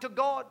back to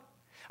God.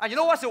 And you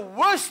know what's the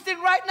worst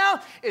thing right now?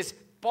 Is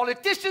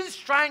politicians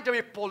trying to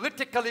be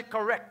politically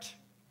correct.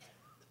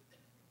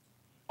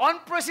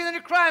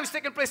 Unprecedented crimes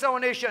taking place in our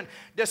nation.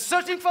 They're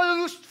searching for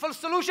a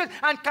solution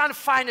and can't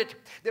find it.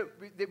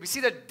 We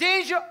see the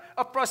danger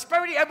of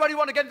prosperity. Everybody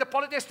wants to get into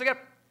politics to get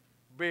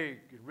big,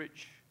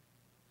 rich.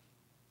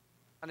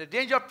 And the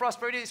danger of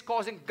prosperity is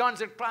causing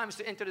guns and crimes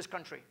to enter this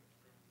country.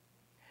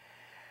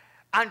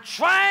 And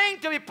trying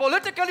to be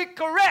politically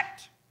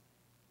correct.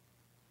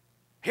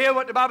 Hear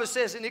what the Bible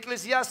says in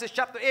Ecclesiastes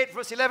chapter 8,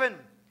 verse 11.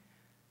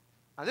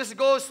 And this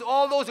goes to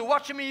all those who are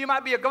watching me. You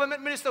might be a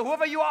government minister,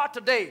 whoever you are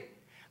today.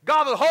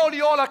 God will hold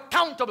you all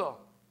accountable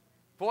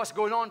for what's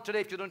going on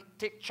today if you don't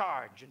take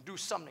charge and do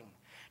something.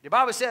 The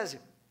Bible says,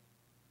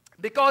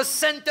 because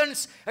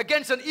sentence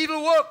against an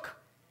evil work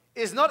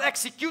is not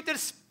executed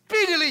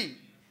speedily,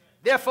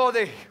 therefore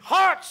the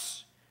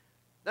hearts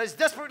that is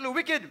desperately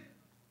wicked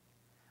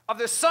of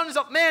the sons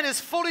of men is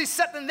fully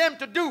set in them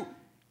to do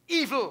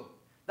evil.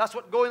 That's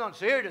what's going on.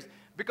 So here it is.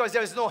 Because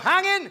there is no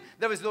hanging,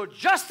 there is no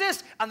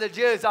justice, and the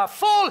jails are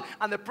full,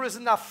 and the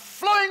prisons are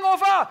flowing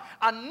over,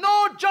 and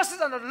no justice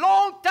in a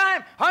long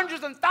time,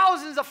 hundreds and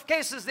thousands of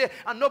cases there,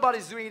 and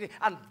nobody's doing it,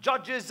 and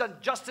judges and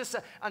justice,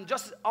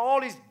 all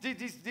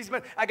these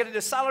men are getting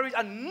the salaries,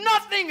 and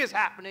nothing is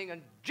happening,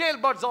 and jail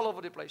birds all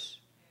over the place.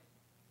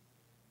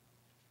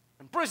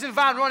 And prison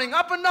van running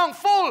up and down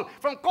full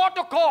from court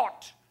to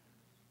court,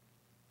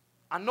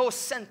 and no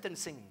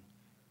sentencing.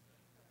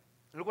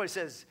 Look what it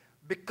says.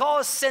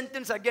 Because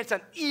sentence against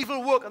an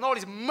evil work and all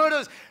these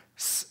murders,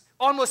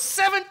 almost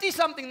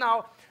 70-something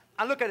now.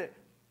 And look at it.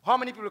 How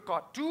many people are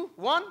caught? 2?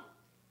 1?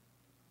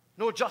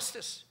 No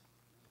justice.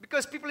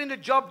 Because people in the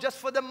job just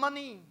for the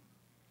money,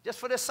 just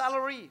for their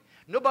salary.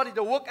 Nobody,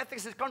 the work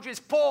ethics in this country is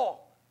poor.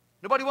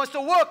 Nobody wants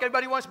to work.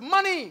 Everybody wants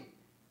money.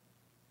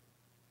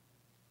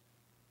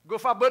 Go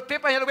for a birth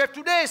paper, you have to wait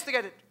 2 days to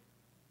get it.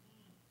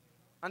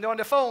 And they're on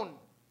the phone.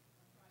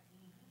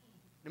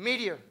 The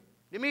media.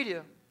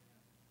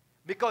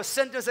 Because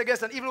sentence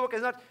against an evil work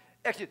is not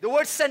actually. The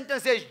word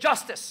sentence there is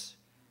justice.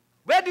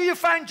 Where do you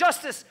find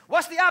justice?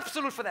 What's the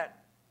absolute for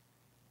that?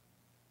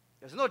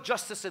 There's no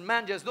justice in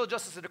man. There's no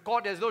justice in the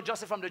court. There's no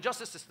justice from the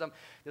justice system.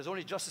 There's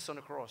only justice on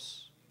the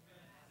cross.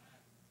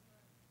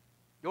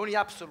 The only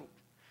absolute.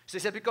 So he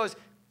said because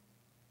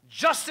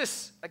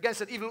justice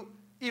against an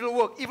evil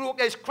work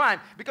is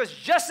crime. Because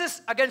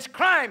justice against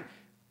crime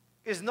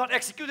is not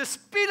executed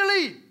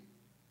speedily.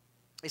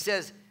 He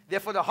says,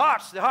 therefore the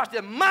heart,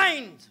 the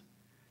mind.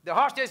 The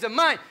heart there is the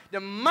mind. The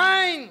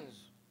minds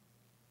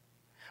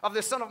of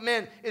the Son of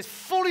Man is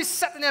fully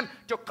set in them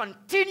to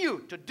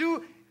continue to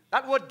do.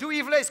 That word do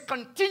evil is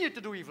continue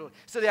to do evil.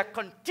 So they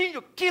continue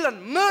to kill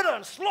and murder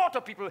and slaughter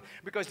people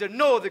because they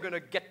know they're going to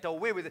get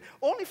away with it.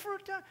 Only for a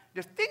time.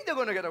 They think they're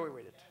going to get away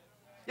with it.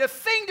 They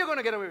think they're going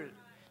to get away with it.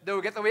 They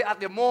will get away at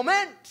the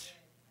moment.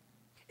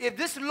 If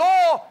this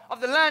law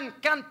of the land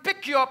can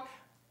pick you up,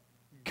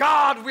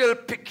 God will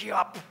pick you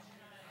up.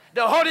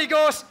 The Holy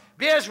Ghost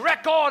bears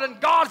record, and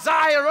God's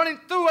eye are running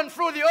through and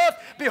through the earth,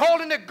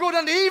 beholding the good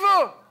and the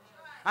evil.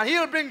 And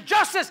He'll bring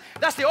justice.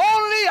 That's the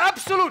only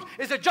absolute,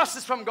 is the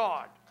justice from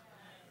God.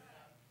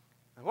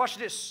 And watch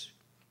this.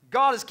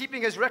 God is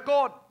keeping His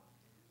record.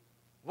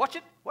 Watch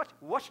it. Watch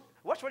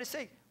what He's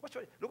saying.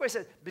 Look what He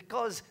says.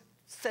 Because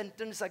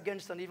sentence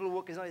against an evil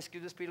work is not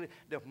executed speedily,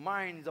 the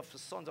minds of the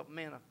sons of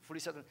men are fully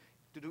set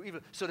to do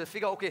evil. So they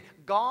figure, okay,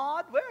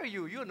 God, where are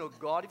you? You know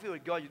God. If you were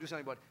God, you do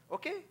something about it.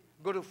 Okay,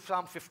 go to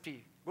Psalm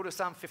 50. Go to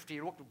Psalm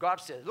 50. Look what God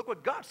says. Look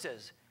what God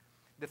says.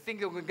 The thing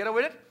you're going to get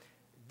away with it.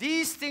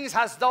 These things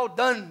hast thou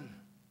done.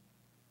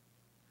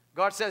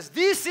 God says,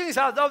 these things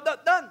hast thou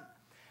done.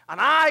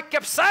 And I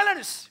kept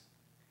silence.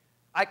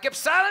 I kept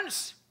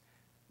silence.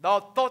 Thou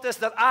thoughtest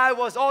that I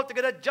was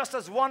altogether just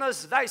as one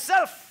as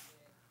thyself.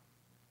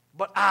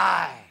 But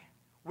I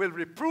will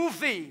reprove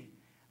thee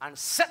and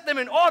set them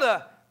in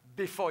order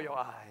before your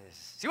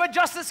eyes. See where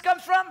justice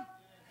comes from?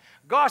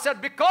 God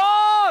said,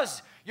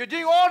 because you're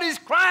doing all these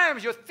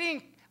crimes, you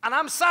think, and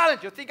I'm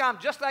silent, you think I'm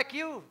just like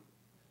you.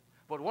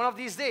 But one of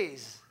these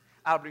days,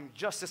 I'll bring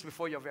justice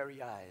before your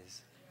very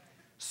eyes.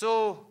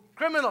 So,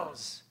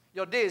 criminals,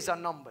 your days are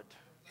numbered.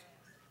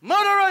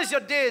 Murderers,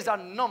 your days are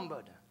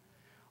numbered.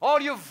 All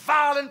you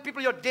violent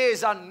people, your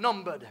days are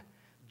numbered.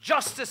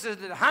 Justice is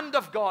in the hand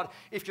of God.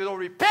 If you don't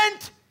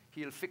repent,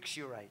 He'll fix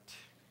you right.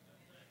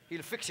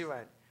 He'll fix you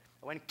right.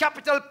 When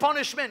capital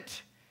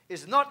punishment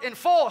is not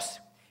enforced,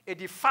 it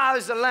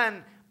defiles the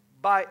land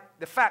by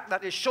the fact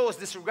that it shows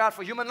disregard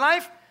for human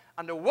life,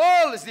 and the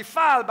world is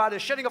defiled by the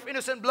shedding of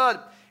innocent blood.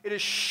 It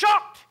is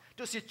shocked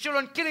to see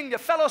children killing their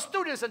fellow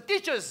students and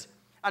teachers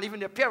and even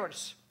their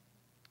parents.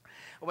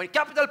 When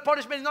capital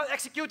punishment is not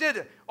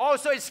executed,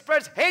 also it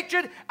spreads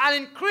hatred and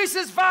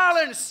increases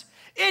violence.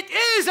 It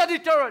is a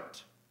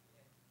deterrent.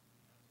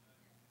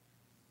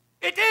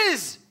 It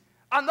is.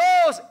 And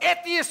those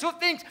atheists who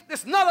think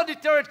it's not a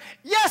deterrent,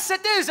 yes,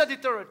 it is a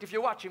deterrent if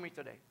you're watching me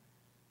today.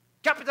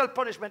 Capital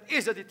punishment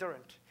is a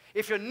deterrent.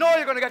 If you know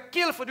you're going to get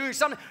killed for doing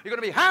something, you're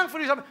going to be hanged for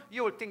doing something,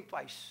 you will think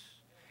twice.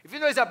 If you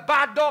know there's a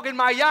bad dog in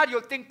my yard,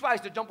 you'll think twice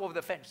to jump over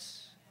the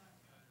fence.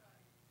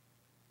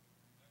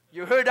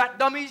 You heard that,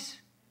 dummies?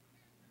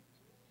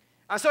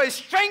 And so it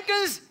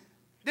strengthens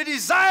the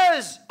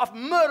desires of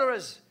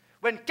murderers.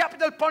 When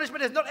capital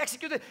punishment is not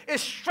executed, it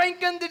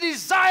strengthens the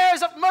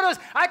desires of murderers.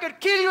 I could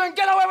kill you and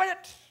get away with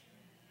it.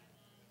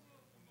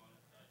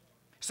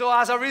 So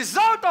as a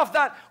result of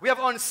that, we have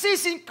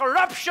unceasing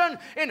corruption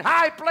in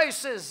high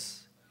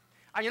places.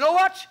 And you know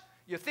what?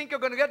 You think you're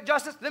going to get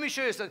justice? Let me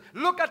show you something.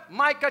 Look at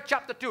Micah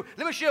chapter 2.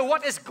 Let me show you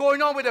what is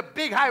going on with the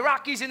big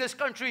hierarchies in these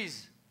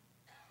countries.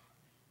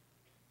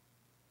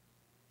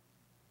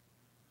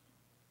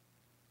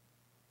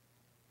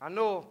 I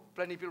know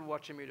plenty of people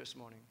watching me this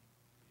morning.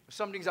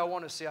 Some things I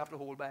want to say I have to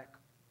hold back.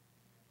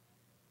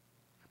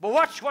 But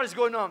watch what is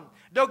going on.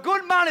 The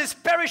good man is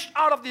perished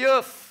out of the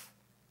earth.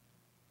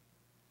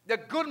 The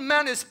good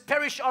man is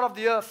perished out of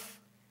the earth.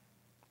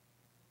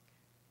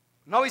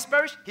 Now he's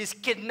perished. He's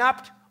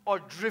kidnapped or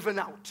driven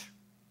out.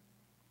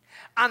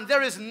 And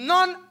there is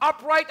none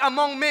upright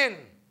among men.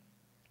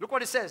 Look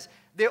what it says.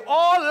 They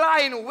all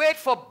lie in wait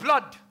for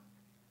blood.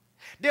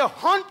 They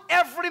hunt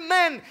every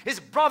man, his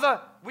brother,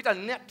 with a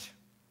net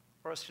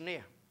or a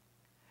snare,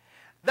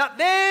 that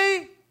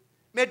they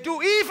may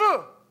do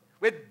evil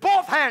with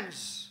both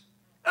hands,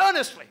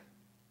 earnestly.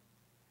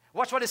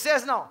 Watch what it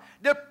says now.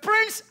 The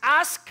prince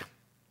asks,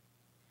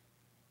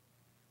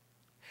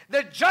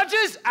 the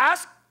judges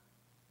ask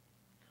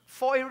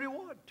for a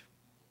reward.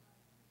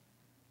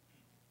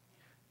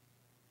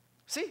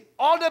 See,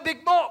 all the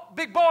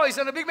big boys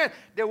and the big men,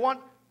 they want,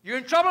 you're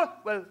in trouble?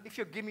 Well, if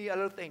you give me a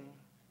little thing,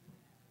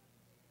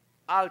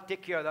 I'll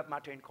take care of that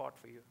matter in court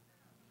for you.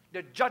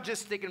 The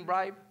judges taking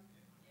bribe.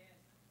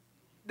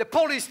 The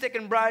police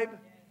taking bribe.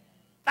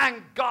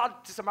 Thank God,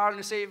 Sister Marilyn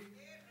is saved.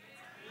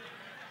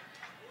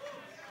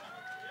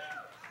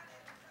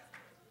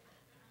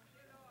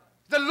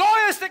 The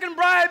lawyers taking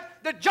bribe.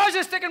 The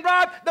judges taking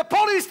bribe. The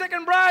police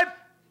taking bribe.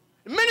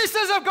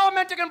 Ministers of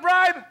government taking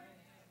bribe.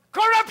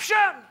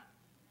 Corruption.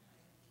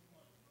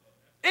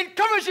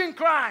 Encouraging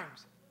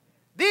crimes.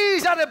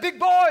 These are the big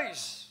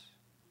boys.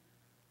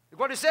 Look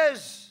what it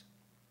says.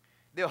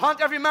 They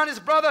hunt every man his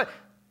brother,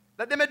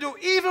 that they may do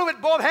evil with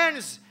both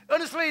hands.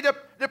 Earnestly, the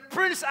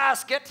prince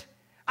asketh,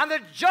 and the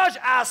judge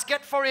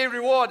asketh for a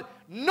reward.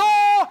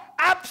 No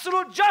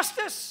absolute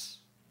justice.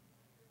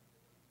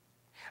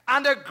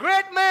 And the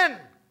great man,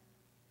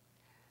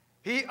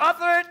 he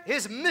uttered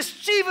his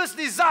mischievous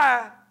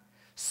desire,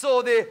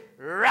 so they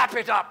wrap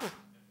it up.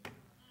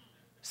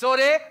 So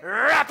they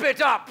wrap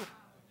it up.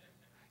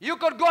 You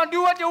could go and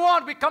do what you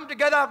want. We come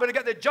together. I'm going to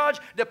get the judge,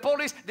 the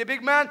police, the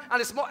big man, and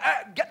the small.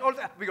 Get all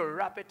that. We're going to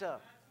wrap it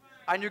up.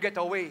 And you get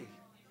away.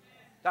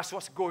 That's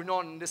what's going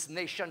on in this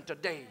nation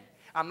today.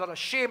 I'm not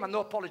ashamed and no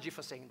apology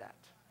for saying that.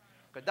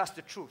 Because that's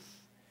the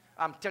truth.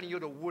 I'm telling you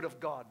the word of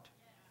God.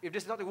 If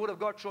this is not the word of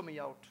God, throw me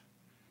out.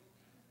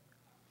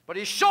 But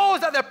it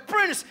shows that the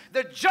prince,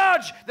 the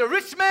judge, the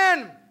rich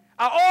man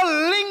are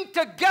all linked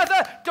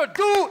together to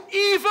do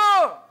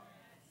evil.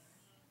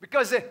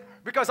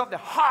 Because of the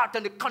heart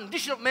and the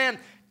condition of man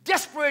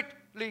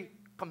desperately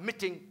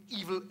committing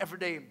evil every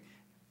day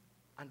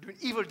and doing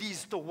evil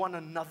deeds to one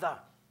another.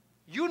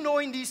 You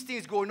knowing these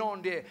things going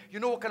on there, you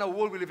know what kind of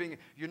world we're living in,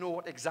 you know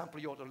what example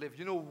you ought to live,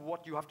 you know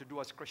what you have to do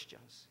as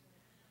Christians.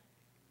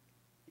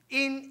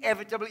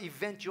 Inevitable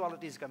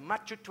eventualities.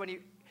 Matthew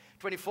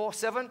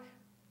 24:7,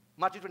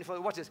 Matthew 24,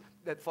 watch this,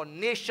 that for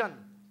nation,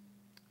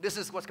 this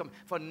is what's coming,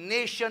 for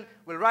nation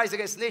will rise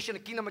against nation,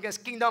 and kingdom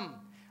against kingdom,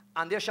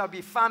 and there shall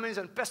be famines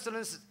and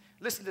pestilences.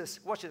 Listen to this.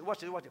 Watch it.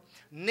 Watch it. Watch it.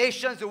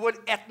 Nations, the word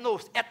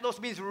ethnos.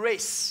 Ethnos means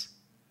race.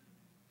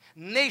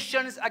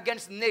 Nations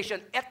against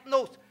nation.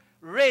 Ethnos,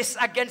 race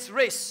against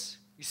race.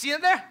 You see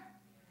it there?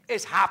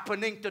 It's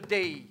happening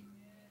today.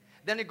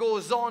 Then it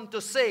goes on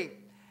to say,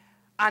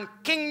 and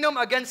kingdom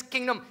against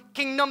kingdom.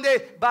 Kingdom there,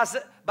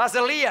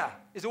 basileia,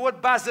 is the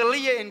word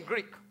basileia in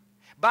Greek.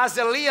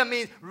 Basileia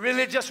means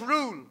religious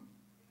rule.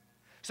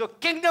 So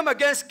kingdom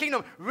against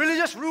kingdom.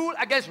 Religious rule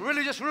against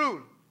religious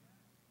rule.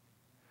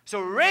 So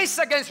race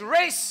against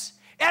race,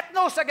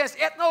 ethnos against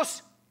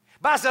ethnos,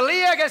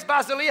 basileia against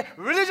basileia,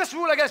 religious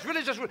rule against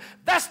religious rule.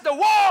 That's the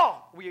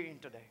war we are in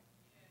today.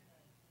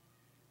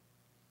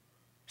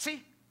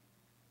 See?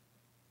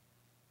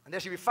 And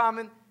there should be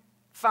famine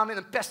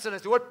and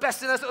pestilence. The word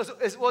pestilence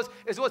was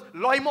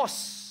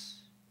loimos.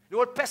 The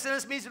word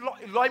pestilence means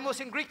loimos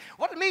in Greek.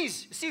 What it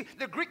means? See,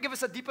 the Greek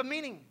gives us a deeper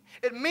meaning.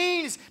 It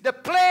means the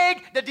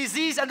plague, the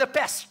disease, and the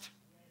pest.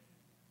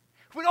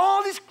 With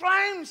all these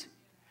crimes,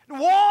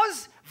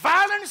 wars,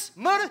 violence,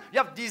 murder, you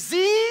have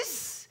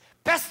disease,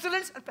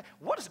 pestilence.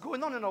 What is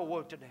going on in our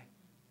world today?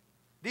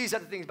 These are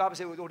the things the Bible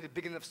says were the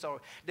beginning of sorrow.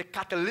 The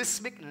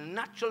cataclysmic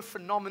natural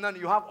phenomenon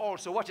you have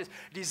also. Watch this.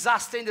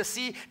 Disaster in the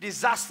sea,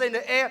 disaster in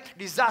the air,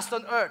 disaster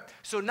on earth.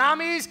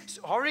 Tsunamis,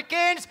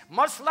 hurricanes,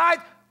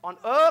 mudslides. On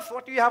earth,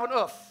 what do you have on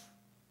earth?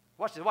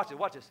 Watch this, watch this,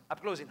 watch this. I'm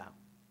closing now.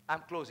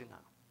 I'm closing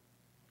now.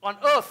 On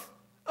earth,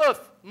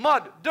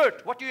 mud,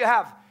 dirt. What do you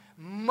have?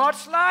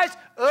 Mudslides,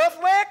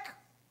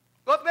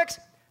 earthquakes,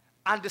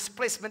 and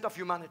displacement of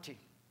humanity.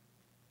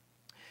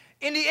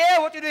 In the air,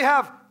 what do you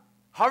have?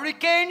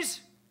 Hurricanes,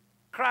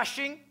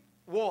 crashing,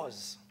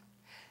 wars.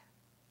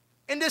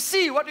 In the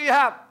sea, what do you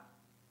have?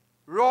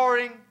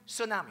 Roaring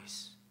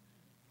tsunamis.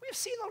 We've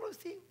seen all those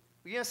things.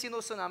 We haven't seen no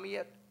tsunami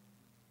yet.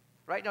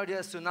 Right now,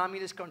 there's a tsunami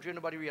in this country,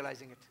 nobody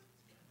realizing it.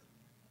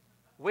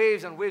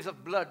 Waves and waves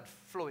of blood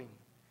flowing,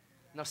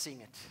 not seeing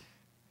it.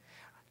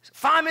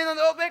 Famine and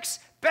earthquakes,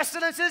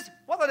 pestilences.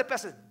 What are the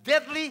pestilences?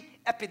 Deadly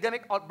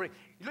epidemic outbreak.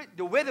 You know,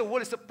 the way the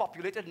world is so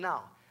populated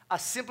now, a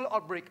simple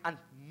outbreak and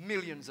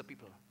millions of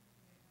people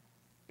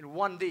in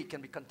one day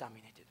can be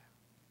contaminated.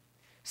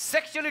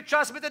 Sexually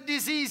transmitted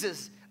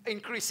diseases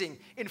increasing.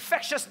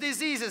 Infectious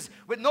diseases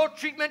with no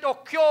treatment or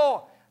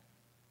cure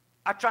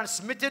are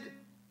transmitted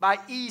by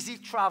easy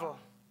travel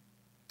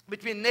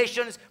between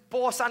nations,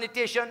 poor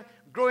sanitation,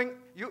 growing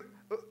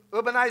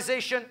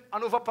urbanization,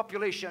 and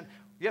overpopulation.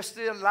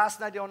 Yesterday, last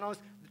night, they announced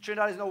that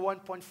Trinidad is now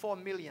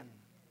 1.4 million.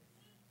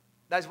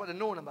 That's what they're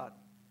known about.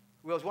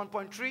 It was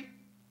 1.3,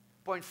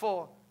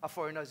 0.4 of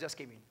foreigners just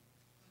came in.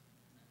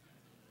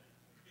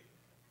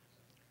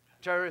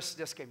 Terrorists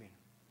just came in.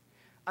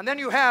 And then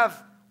you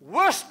have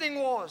worsening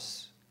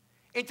wars.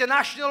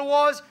 International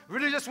wars,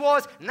 religious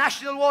wars,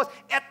 national wars,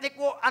 ethnic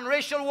war and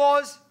racial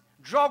wars,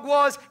 drug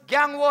wars,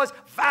 gang wars,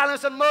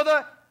 violence and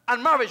murder,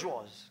 and marriage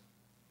wars.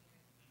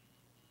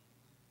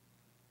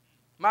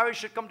 Marriage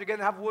should come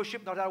together and have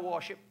worship, not have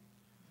worship.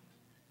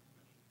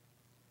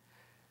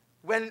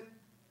 When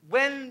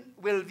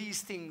will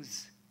these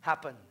things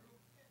happen?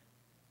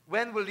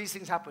 When will these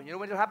things happen? You know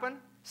when it will happen?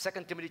 2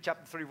 Timothy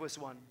chapter 3, verse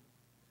 1.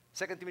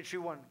 2 Timothy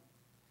 3:1.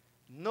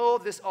 Know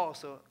this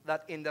also,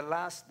 that in the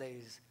last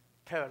days,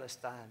 perilous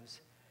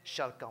times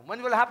shall come.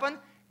 When will it happen?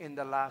 In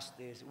the last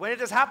days. When it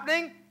is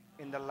happening?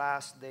 In the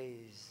last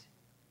days.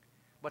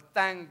 But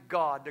thank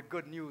God, the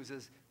good news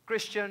is,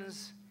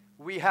 Christians,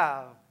 we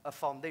have a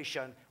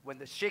foundation. When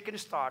the shaking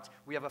starts,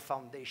 we have a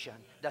foundation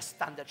that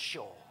standeth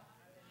sure.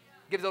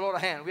 Give the Lord a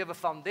hand. We have a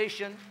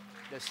foundation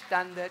that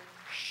standeth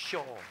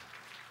sure.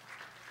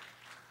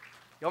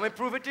 You want me to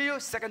prove it to you?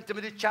 2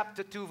 Timothy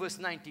chapter 2, verse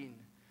 19.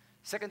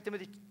 2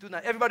 Timothy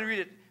 2:9. Everybody read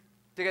it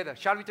together.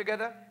 Shall we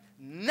together?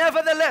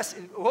 Nevertheless,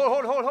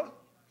 hold.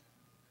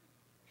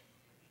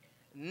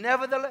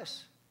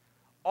 Nevertheless,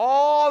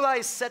 all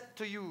I said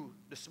to you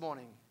this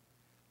morning,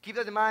 keep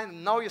that in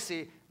mind. Now you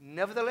say,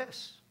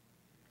 nevertheless.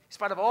 In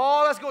spite of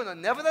all that's going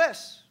on,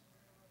 nevertheless,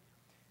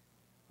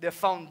 the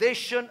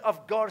foundation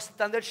of God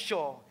standeth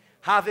sure,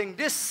 having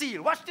this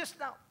seal. Watch this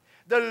now.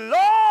 The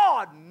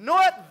Lord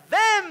knoweth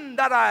them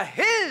that are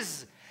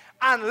his,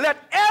 and let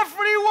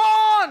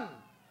everyone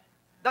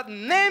that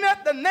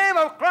nameth the name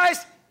of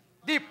Christ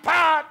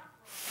depart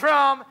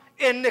from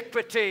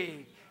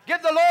iniquity. Give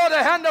the Lord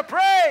a hand of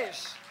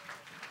praise.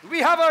 We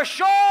have a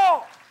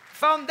sure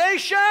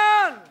foundation.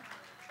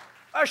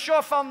 A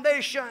sure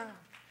foundation.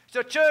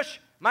 So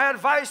church, my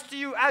advice to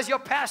you as your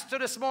pastor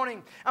this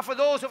morning, and for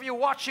those of you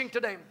watching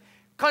today,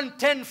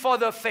 contend for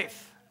the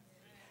faith.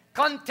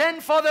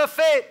 Contend for the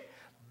faith.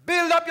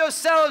 Build up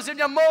yourselves in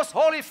your most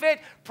holy faith,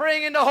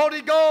 praying in the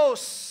Holy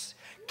Ghost.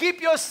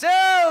 Keep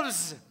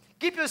yourselves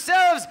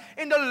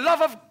in the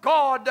love of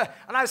God.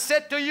 And I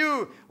said to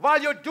you,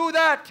 while you do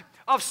that,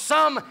 of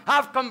some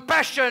have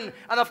compassion,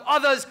 and of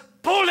others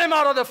pull them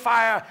out of the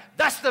fire.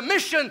 That's the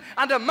mission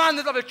and the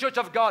mandate of the church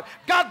of God.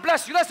 God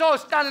bless you. Let's all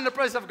stand in the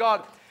presence of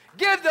God.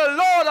 Give the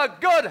Lord a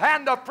good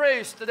hand of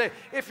praise today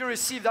if you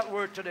receive that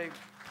word today.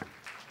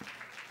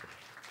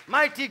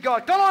 Mighty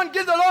God. Come on,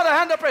 give the Lord a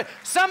hand of praise.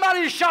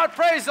 Somebody shout,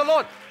 praise the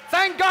Lord.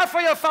 Thank God for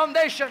your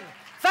foundation.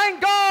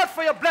 Thank God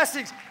for your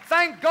blessings.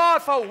 Thank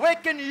God for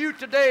waking you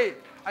today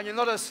and you're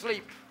not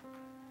asleep.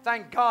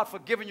 Thank God for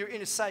giving you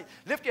insight.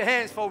 Lift your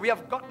hands, for we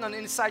have gotten an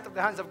insight of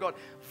the hands of God.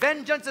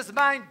 Vengeance is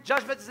mine,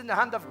 judgment is in the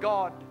hand of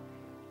God.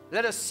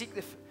 Let us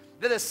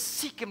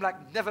seek him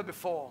like never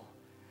before.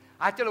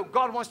 I tell you,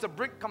 God wants to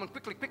bring, come on,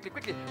 quickly.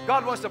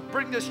 God wants to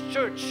bring this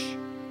church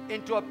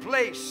into a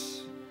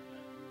place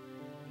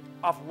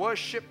of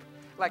worship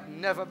like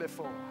never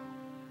before.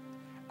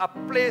 A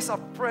place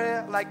of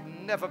prayer like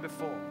never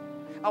before.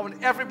 I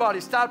want everybody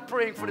start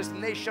praying for this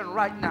nation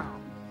right now.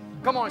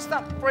 Come on,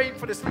 start praying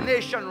for this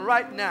nation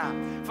right now.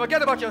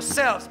 Forget about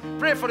yourselves.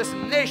 Pray for this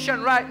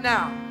nation right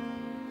now.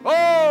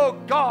 Oh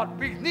God,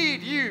 we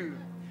need you.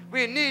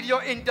 We need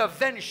your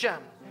intervention.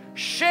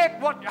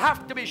 Shake what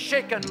have to be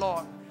shaken,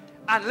 Lord.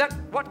 And let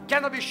what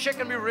cannot be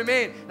shaken be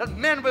remain. That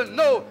men will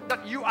know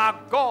that you are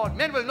God.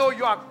 Men will know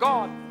you are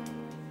God.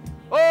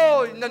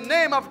 Oh, in the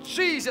name of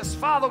Jesus,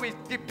 Father, we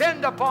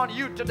depend upon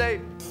you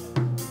today.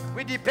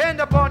 We depend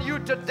upon you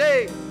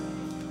today.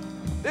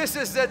 This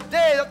is the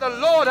day that the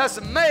Lord has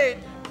made.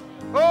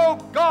 Oh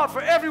God,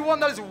 for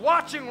everyone that is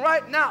watching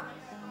right now,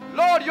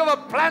 Lord, you have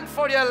a plan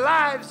for their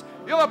lives.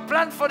 You have a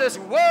plan for this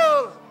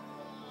world.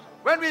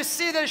 When we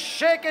see the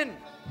shaking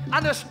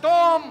and the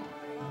storm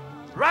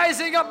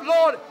rising up,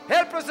 Lord,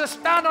 help us to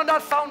stand on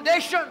that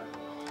foundation.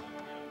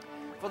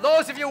 For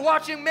those of you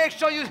watching, make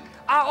sure you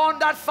are on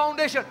that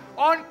foundation,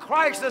 on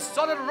Christ, the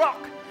solid rock.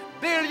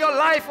 Build your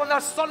life on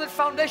that solid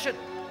foundation.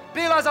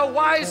 Build as a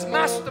wise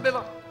master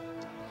builder.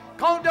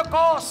 Count the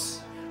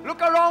cost.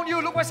 Look around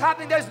you. Look what's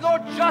happening. There's no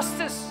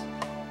justice.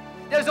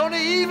 There's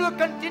only evil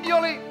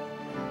continually.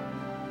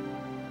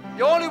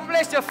 The only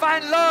place you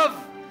find love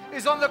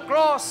is on the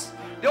cross.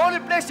 The only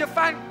place you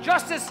find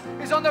justice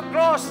is on the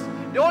cross.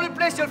 The only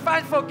place you'll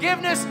find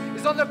forgiveness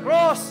is on the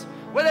cross.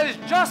 Where there is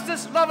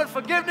justice, love, and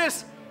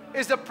forgiveness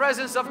is the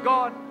presence of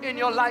God in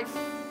your life.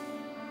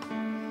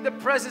 The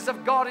presence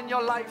of God in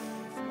your life.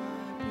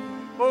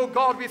 Oh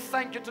God, we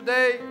thank you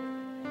today.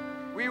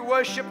 We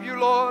worship you,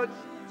 Lord.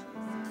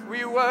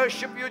 We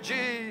worship you,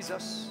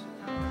 Jesus.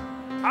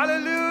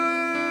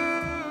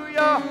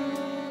 Hallelujah.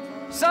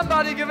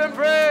 Somebody give him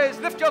praise.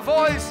 Lift your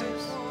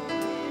voices.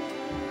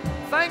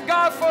 Thank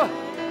God for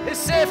his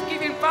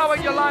safekeeping power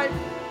in your life.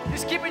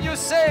 He's keeping you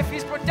safe.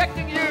 He's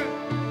protecting you.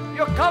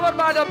 You're covered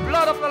by the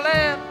blood of the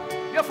Lamb.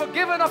 You're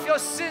forgiven of your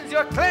sins.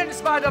 You're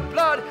cleansed by the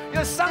blood.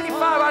 You're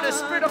sanctified by the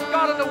Spirit of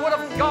God and the Word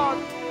of God.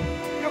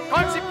 You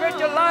consecrate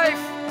your life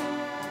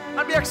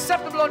and be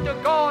acceptable unto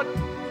God.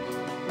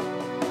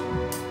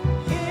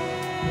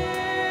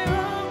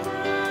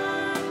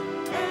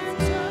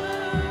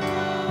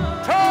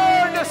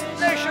 Turn this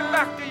nation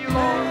back to you,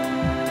 Lord.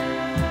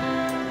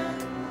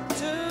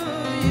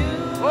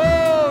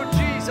 Oh,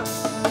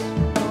 Jesus.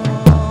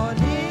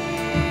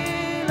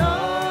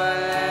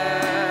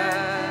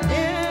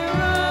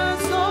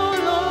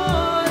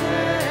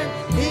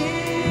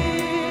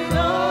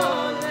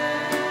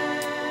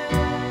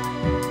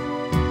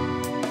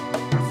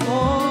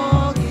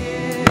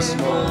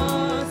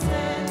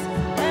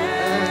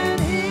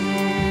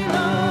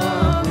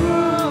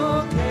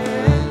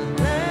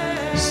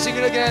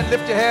 Again,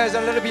 lift your hands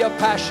and let it be a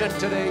passion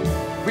today.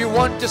 We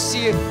want to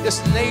see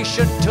this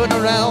nation turn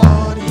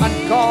around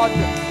and God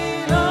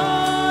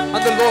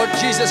and the Lord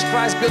Jesus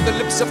Christ build the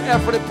lips of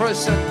every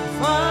person.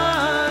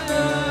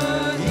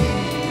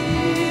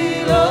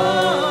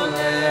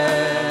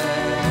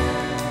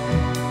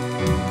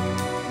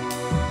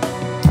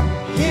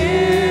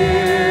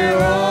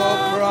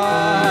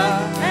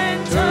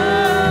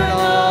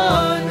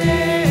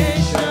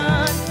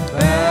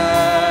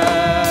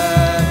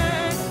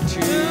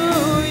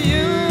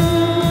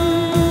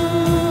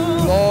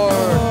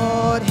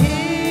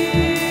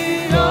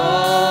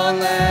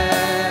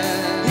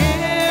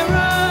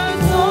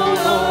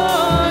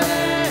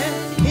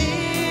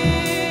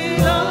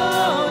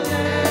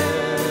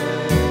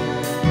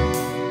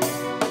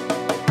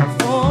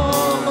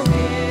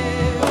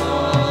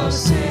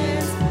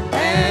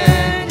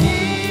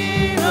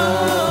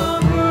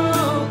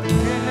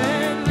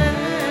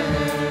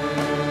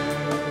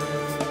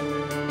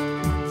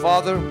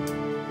 Father,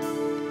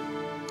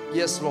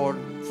 yes, Lord,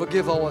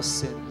 forgive our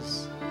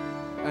sins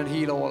and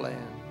heal our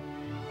land.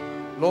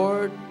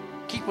 Lord,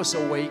 keep us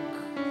awake.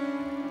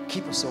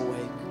 Keep us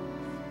awake.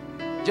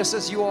 Just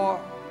as you are,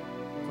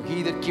 for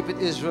he that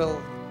keepeth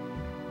Israel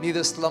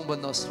neither slumber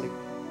nor sleep.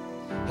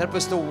 Help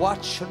us to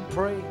watch and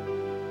pray.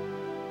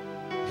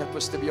 Help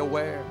us to be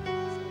aware.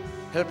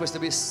 Help us to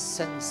be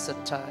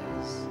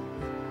sensitized.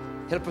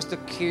 Help us to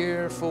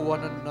care for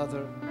one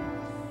another.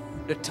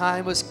 The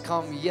time has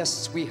come,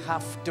 yes, we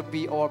have to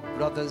be our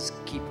brother's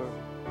keeper.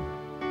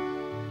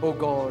 Oh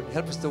God,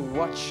 help us to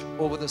watch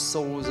over the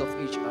souls of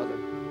each other.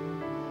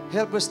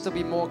 Help us to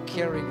be more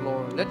caring,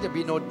 Lord. Let there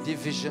be no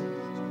division,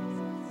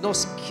 no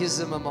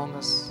schism among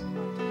us.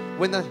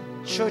 When the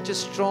church is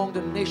strong,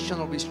 the nation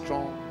will be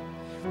strong.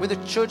 When the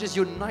church is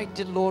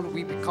united, Lord,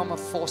 we become a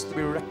force to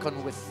be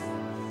reckoned with.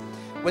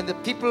 When the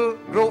people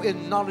grow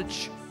in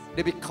knowledge,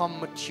 they become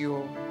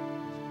mature.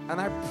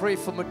 And I pray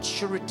for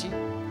maturity.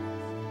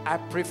 I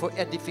pray for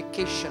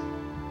edification.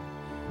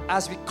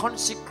 As we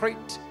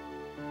consecrate,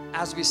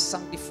 as we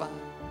sanctify,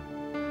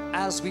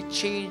 as we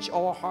change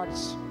our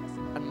hearts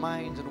and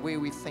minds and the way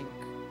we think,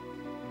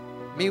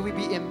 may we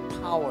be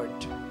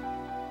empowered.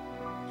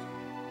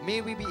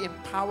 May we be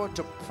empowered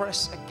to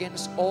press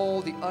against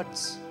all the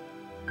odds,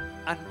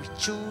 and we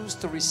choose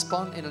to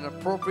respond in an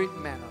appropriate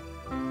manner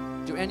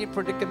to any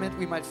predicament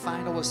we might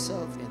find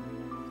ourselves in.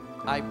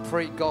 I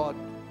pray, God,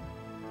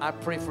 I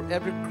pray for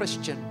every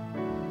Christian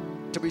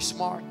to be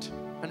smart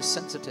and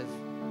sensitive,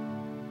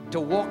 to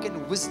walk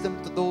in wisdom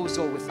to those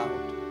who are without.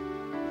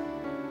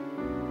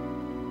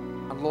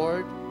 And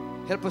Lord,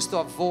 help us to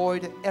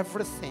avoid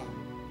everything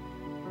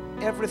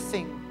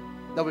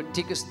that will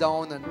take us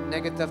down a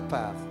negative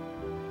path,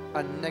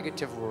 a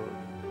negative road.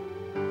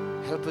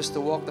 Help us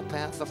to walk the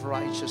path of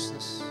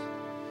righteousness.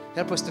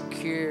 Help us to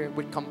care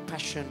with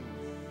compassion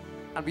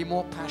and be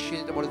more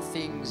passionate about the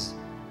things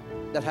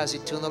that has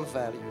eternal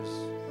values.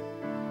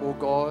 Oh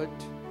God,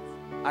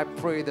 I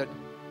pray that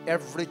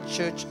every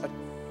church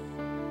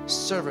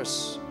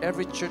service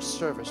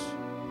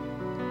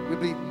will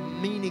be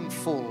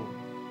meaningful,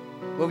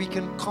 where we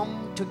can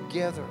come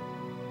together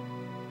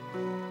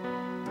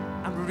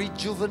and be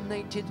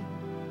rejuvenated,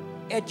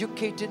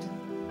 educated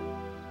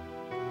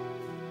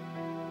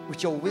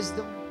with your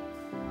wisdom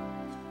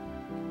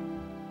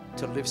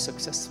to live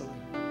successfully,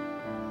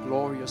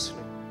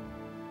 gloriously,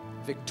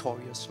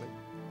 victoriously,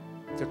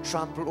 to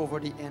trample over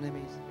the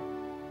enemies.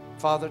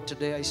 Father,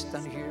 today I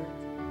stand here,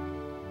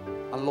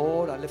 and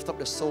Lord, I lift up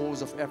the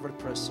souls of every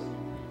person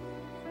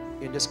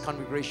in this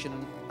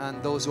congregation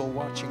and those who are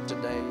watching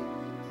today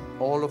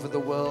all over the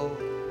world.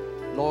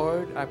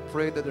 Lord, I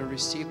pray that they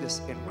receive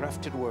this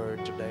engrafted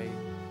word today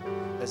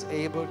that's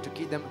able to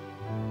keep them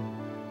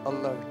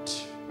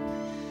alert.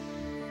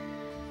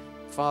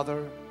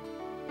 Father,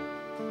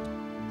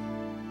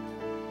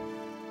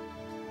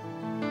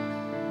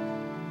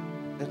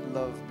 let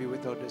love be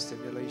without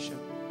dissimulation.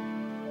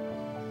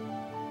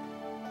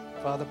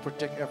 Father,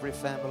 protect every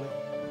family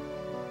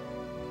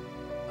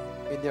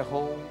in their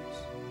homes,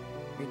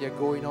 in their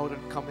going out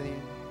and coming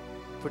in.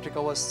 Protect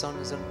our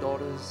sons and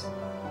daughters,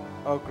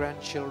 our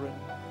grandchildren.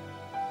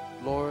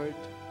 Lord,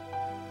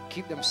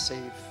 keep them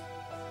safe,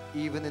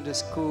 even in the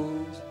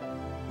schools.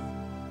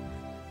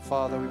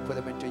 Father, we put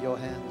them into your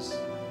hands.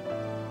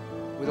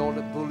 With all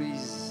the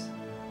bullies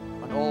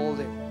and all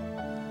the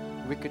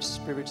wicked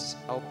spirits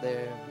out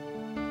there,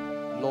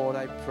 Lord,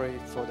 I pray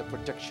for the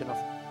protection of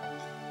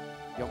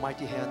your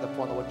mighty hand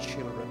upon our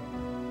children.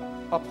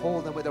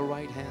 Uphold them with the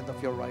right hand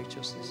of your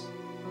righteousness.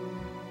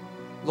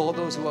 Lord,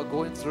 those who are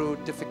going through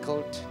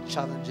difficult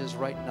challenges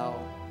right now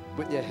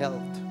with their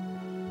health,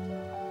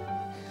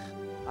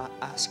 I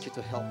ask you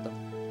to help them.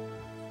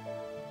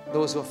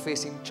 Those who are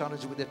facing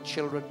challenges with their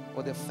children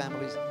or their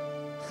families,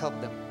 help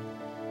them.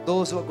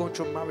 Those who are going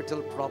through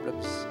marital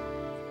problems,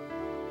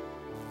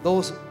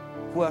 those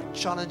who are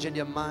challenged in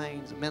their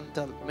minds,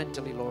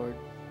 mentally, Lord,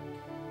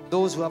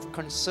 those who have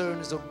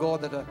concerns, oh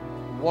God, that are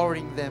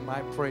worrying them,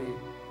 I pray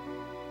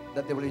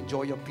that they will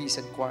enjoy your peace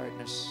and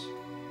quietness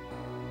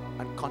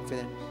and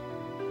confidence.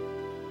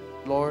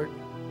 Lord,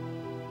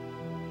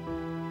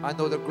 I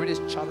know the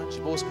greatest challenge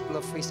most people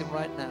are facing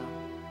right now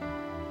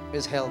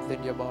is health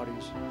in their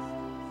bodies.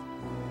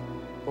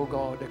 Oh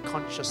God, they're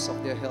conscious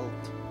of their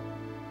health.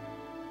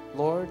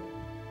 Lord,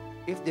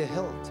 if they're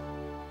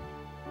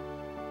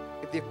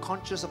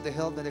conscious of their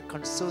health and they're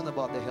concerned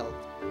about their health,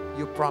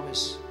 you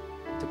promise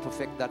to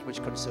perfect that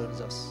which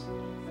concerns us.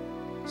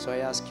 So I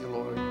ask you,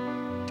 Lord,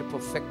 to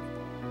perfect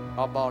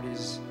our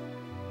bodies.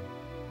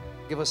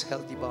 Give us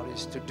healthy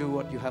bodies to do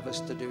what you have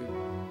us to do.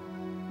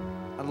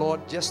 And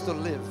Lord, just to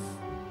live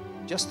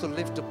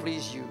to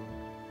please you,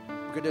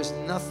 because there's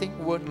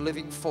nothing worth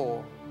living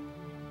for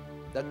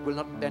that will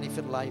not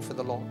benefit life in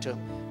the long term.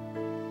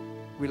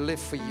 We live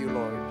for you,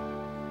 Lord,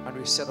 and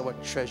we set our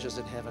treasures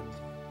in heaven.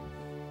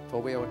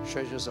 For where our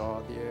treasures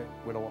are, there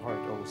will our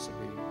heart also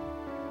be.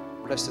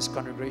 Bless this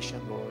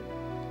congregation, Lord.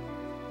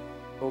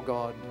 Oh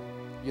God,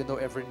 you know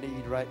every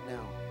need right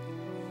now.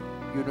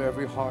 You know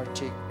every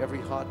heartache,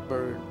 every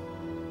heartburn.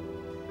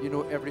 You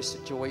know every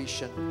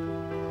situation,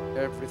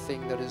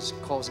 everything that is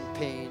causing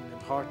pain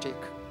and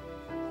heartache.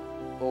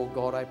 Oh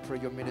God, I pray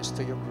you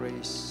minister your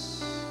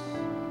grace.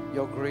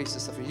 Your grace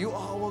is sufficient. You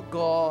are our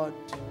God.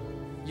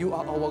 You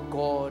are our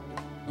God.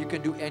 You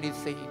can do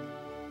anything.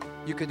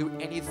 You can do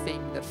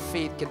anything that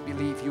faith can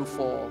believe you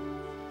for.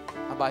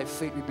 And by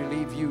faith we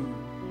believe you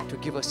to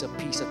give us a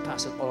peace that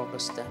passes all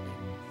understanding.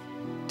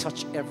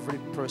 Touch every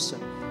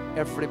person,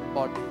 every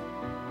body.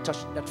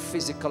 Touch that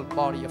physical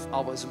body of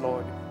ours,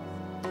 Lord.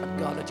 And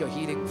God, let your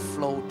healing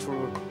flow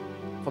through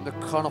from the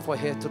crown of our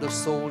head to the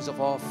soles of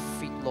our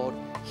feet, Lord.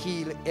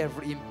 Heal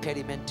every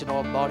impediment in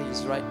our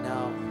bodies right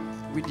now.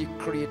 We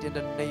decree it in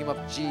the name of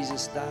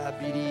Jesus.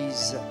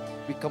 Diabetes,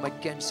 we come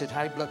against it.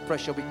 High blood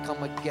pressure, we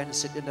come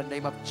against it in the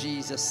name of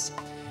Jesus.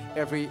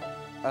 Every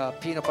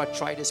pain of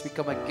arthritis, we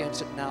come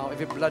against it now.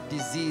 Every blood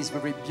disease, we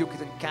rebuke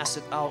it and cast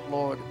it out,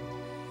 Lord.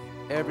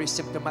 Every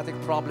symptomatic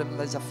problem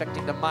that is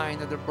affecting the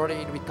mind and the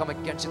brain, we come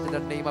against it in the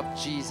name of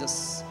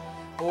Jesus.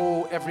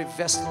 Oh, every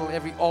vessel,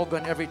 every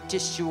organ, every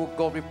tissue, oh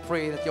God, we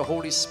pray that your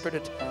Holy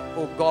Spirit,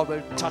 oh God,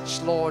 will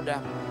touch, Lord.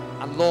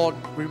 And Lord,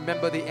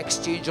 remember the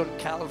exchange on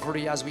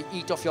Calvary as we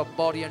eat of your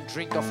body and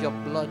drink of your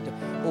blood.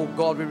 Oh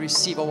God, we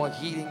receive our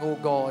healing, oh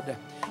God.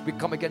 We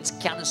come against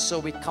cancer.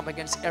 We come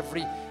against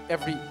every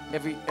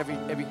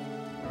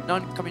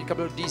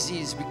non-communicable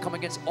disease. We come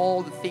against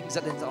all the things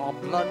that is our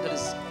blood that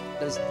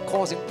is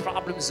causing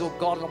problems, oh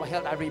God, in our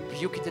health. I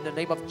rebuke it in the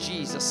name of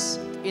Jesus.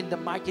 In the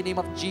mighty name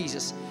of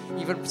Jesus.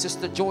 Even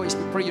Sister Joyce,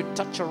 we pray you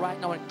touch her right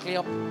now and clear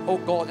up, oh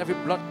God, every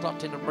blood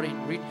clot in her brain.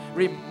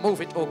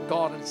 Remove it, oh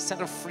God, and set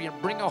her free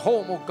and bring her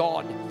home, oh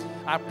God.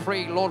 I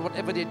pray, Lord,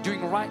 whatever they're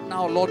doing right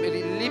now, Lord, will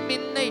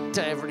eliminate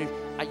every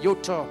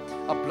iota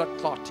of blood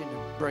clot in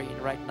her brain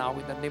right now.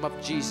 In the name of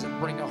Jesus,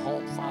 bring her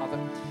home, Father.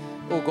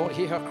 Oh God,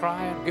 hear her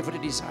cry and give her the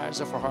desires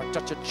of her heart.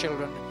 Touch her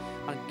children.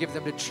 and give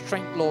them the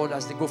strength, Lord,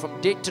 as they go from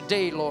day to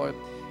day, Lord,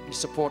 in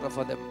support of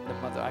them, the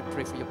mother. I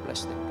pray for your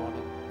blessing upon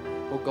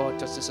them. Oh God,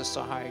 touch Sister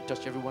Sahai,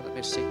 touch everyone that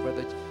may sick,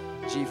 Brother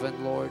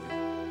Jeevan, Lord.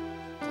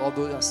 All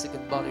those that are sick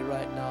in body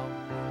right now,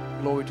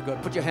 glory to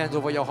God. Put your hands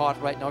over your heart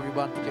right now,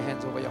 everyone. Put your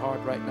hands over your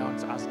heart right now and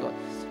ask God,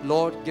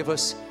 Lord, give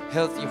us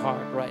healthy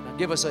heart right now.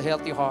 Give us a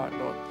healthy heart,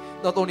 Lord.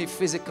 Not only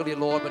physically,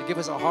 Lord, but give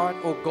us a heart,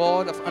 oh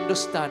God, of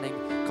understanding,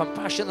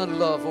 compassion and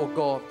love, oh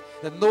God.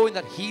 And knowing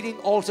that healing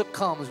also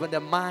comes when the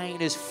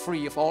mind is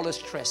free of all the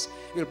stress.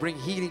 It will bring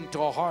healing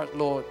to our heart,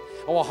 Lord.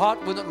 Our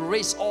heart will not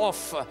race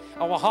off.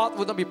 Our heart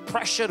will not be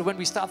pressured when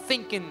we start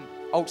thinking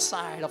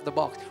outside of the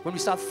box. When we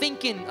start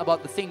thinking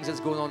about the things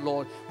that's going on,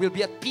 Lord, we'll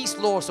be at peace,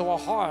 Lord, so our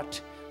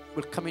heart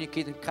will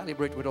communicate and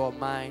calibrate with our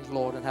mind,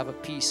 Lord, and have a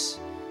peace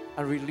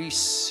and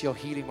release your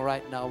healing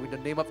right now in the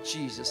name of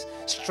Jesus.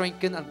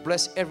 Strengthen and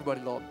bless everybody,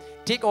 Lord.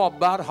 Take our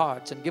bad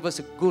hearts and give us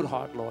a good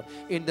heart, Lord,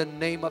 in the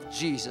name of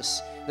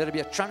Jesus. Let there be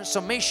a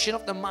transformation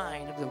of the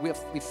mind, of the way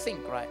we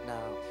think right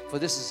now. For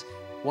this is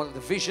one of the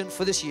vision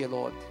for this year,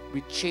 Lord.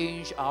 We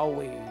change our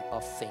way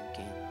of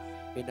thinking.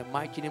 In the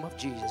mighty name of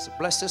Jesus,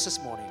 bless us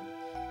this morning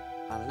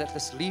and let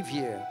us leave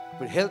here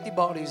with healthy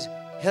bodies,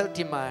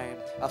 healthy mind,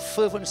 a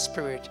fervent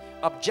spirit,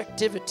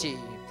 objectivity,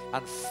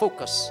 and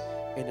focus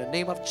in the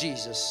name of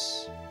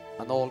Jesus.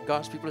 And all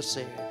God's people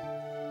say,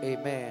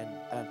 amen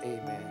and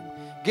amen.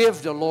 Give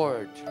the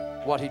Lord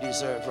what He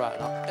deserves right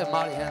now. A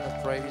mighty hand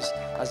of praise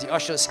as the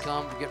ushers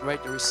come to get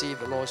ready to receive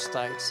the Lord's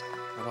tithes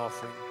and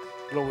offering.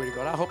 Glory to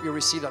God. I hope you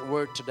receive that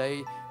word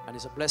today, and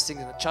it's a blessing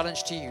and a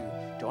challenge to you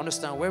to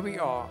understand where we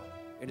are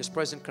in this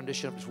present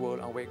condition of this world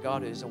and where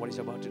God is and what He's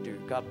about to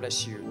do. God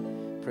bless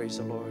you. Praise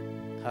the Lord.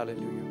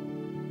 Hallelujah.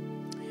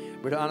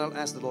 Brother Arnold,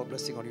 ask the Lord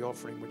blessing on the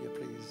offering, will you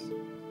please?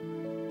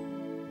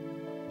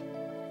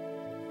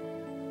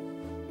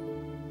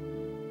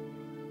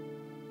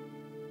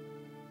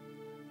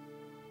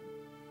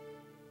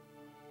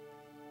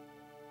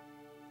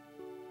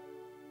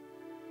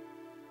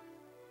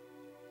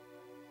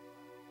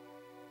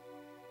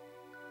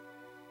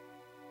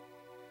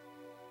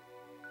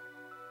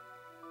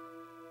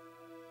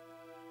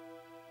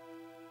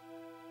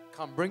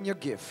 Come, bring your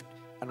gift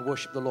and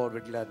worship the Lord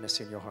with gladness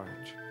in your heart.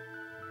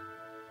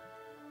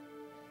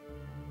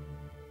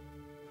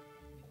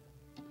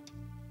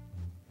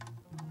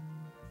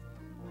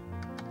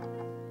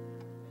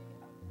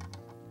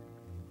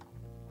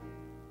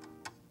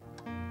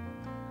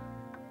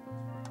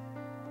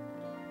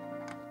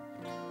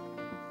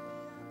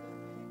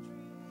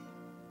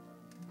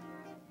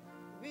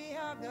 We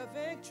have the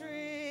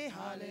victory,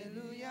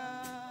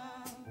 hallelujah.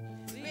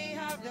 We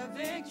have the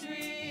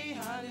victory,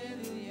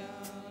 hallelujah.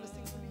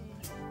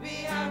 We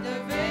have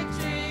the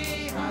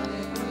victory,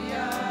 hallelujah.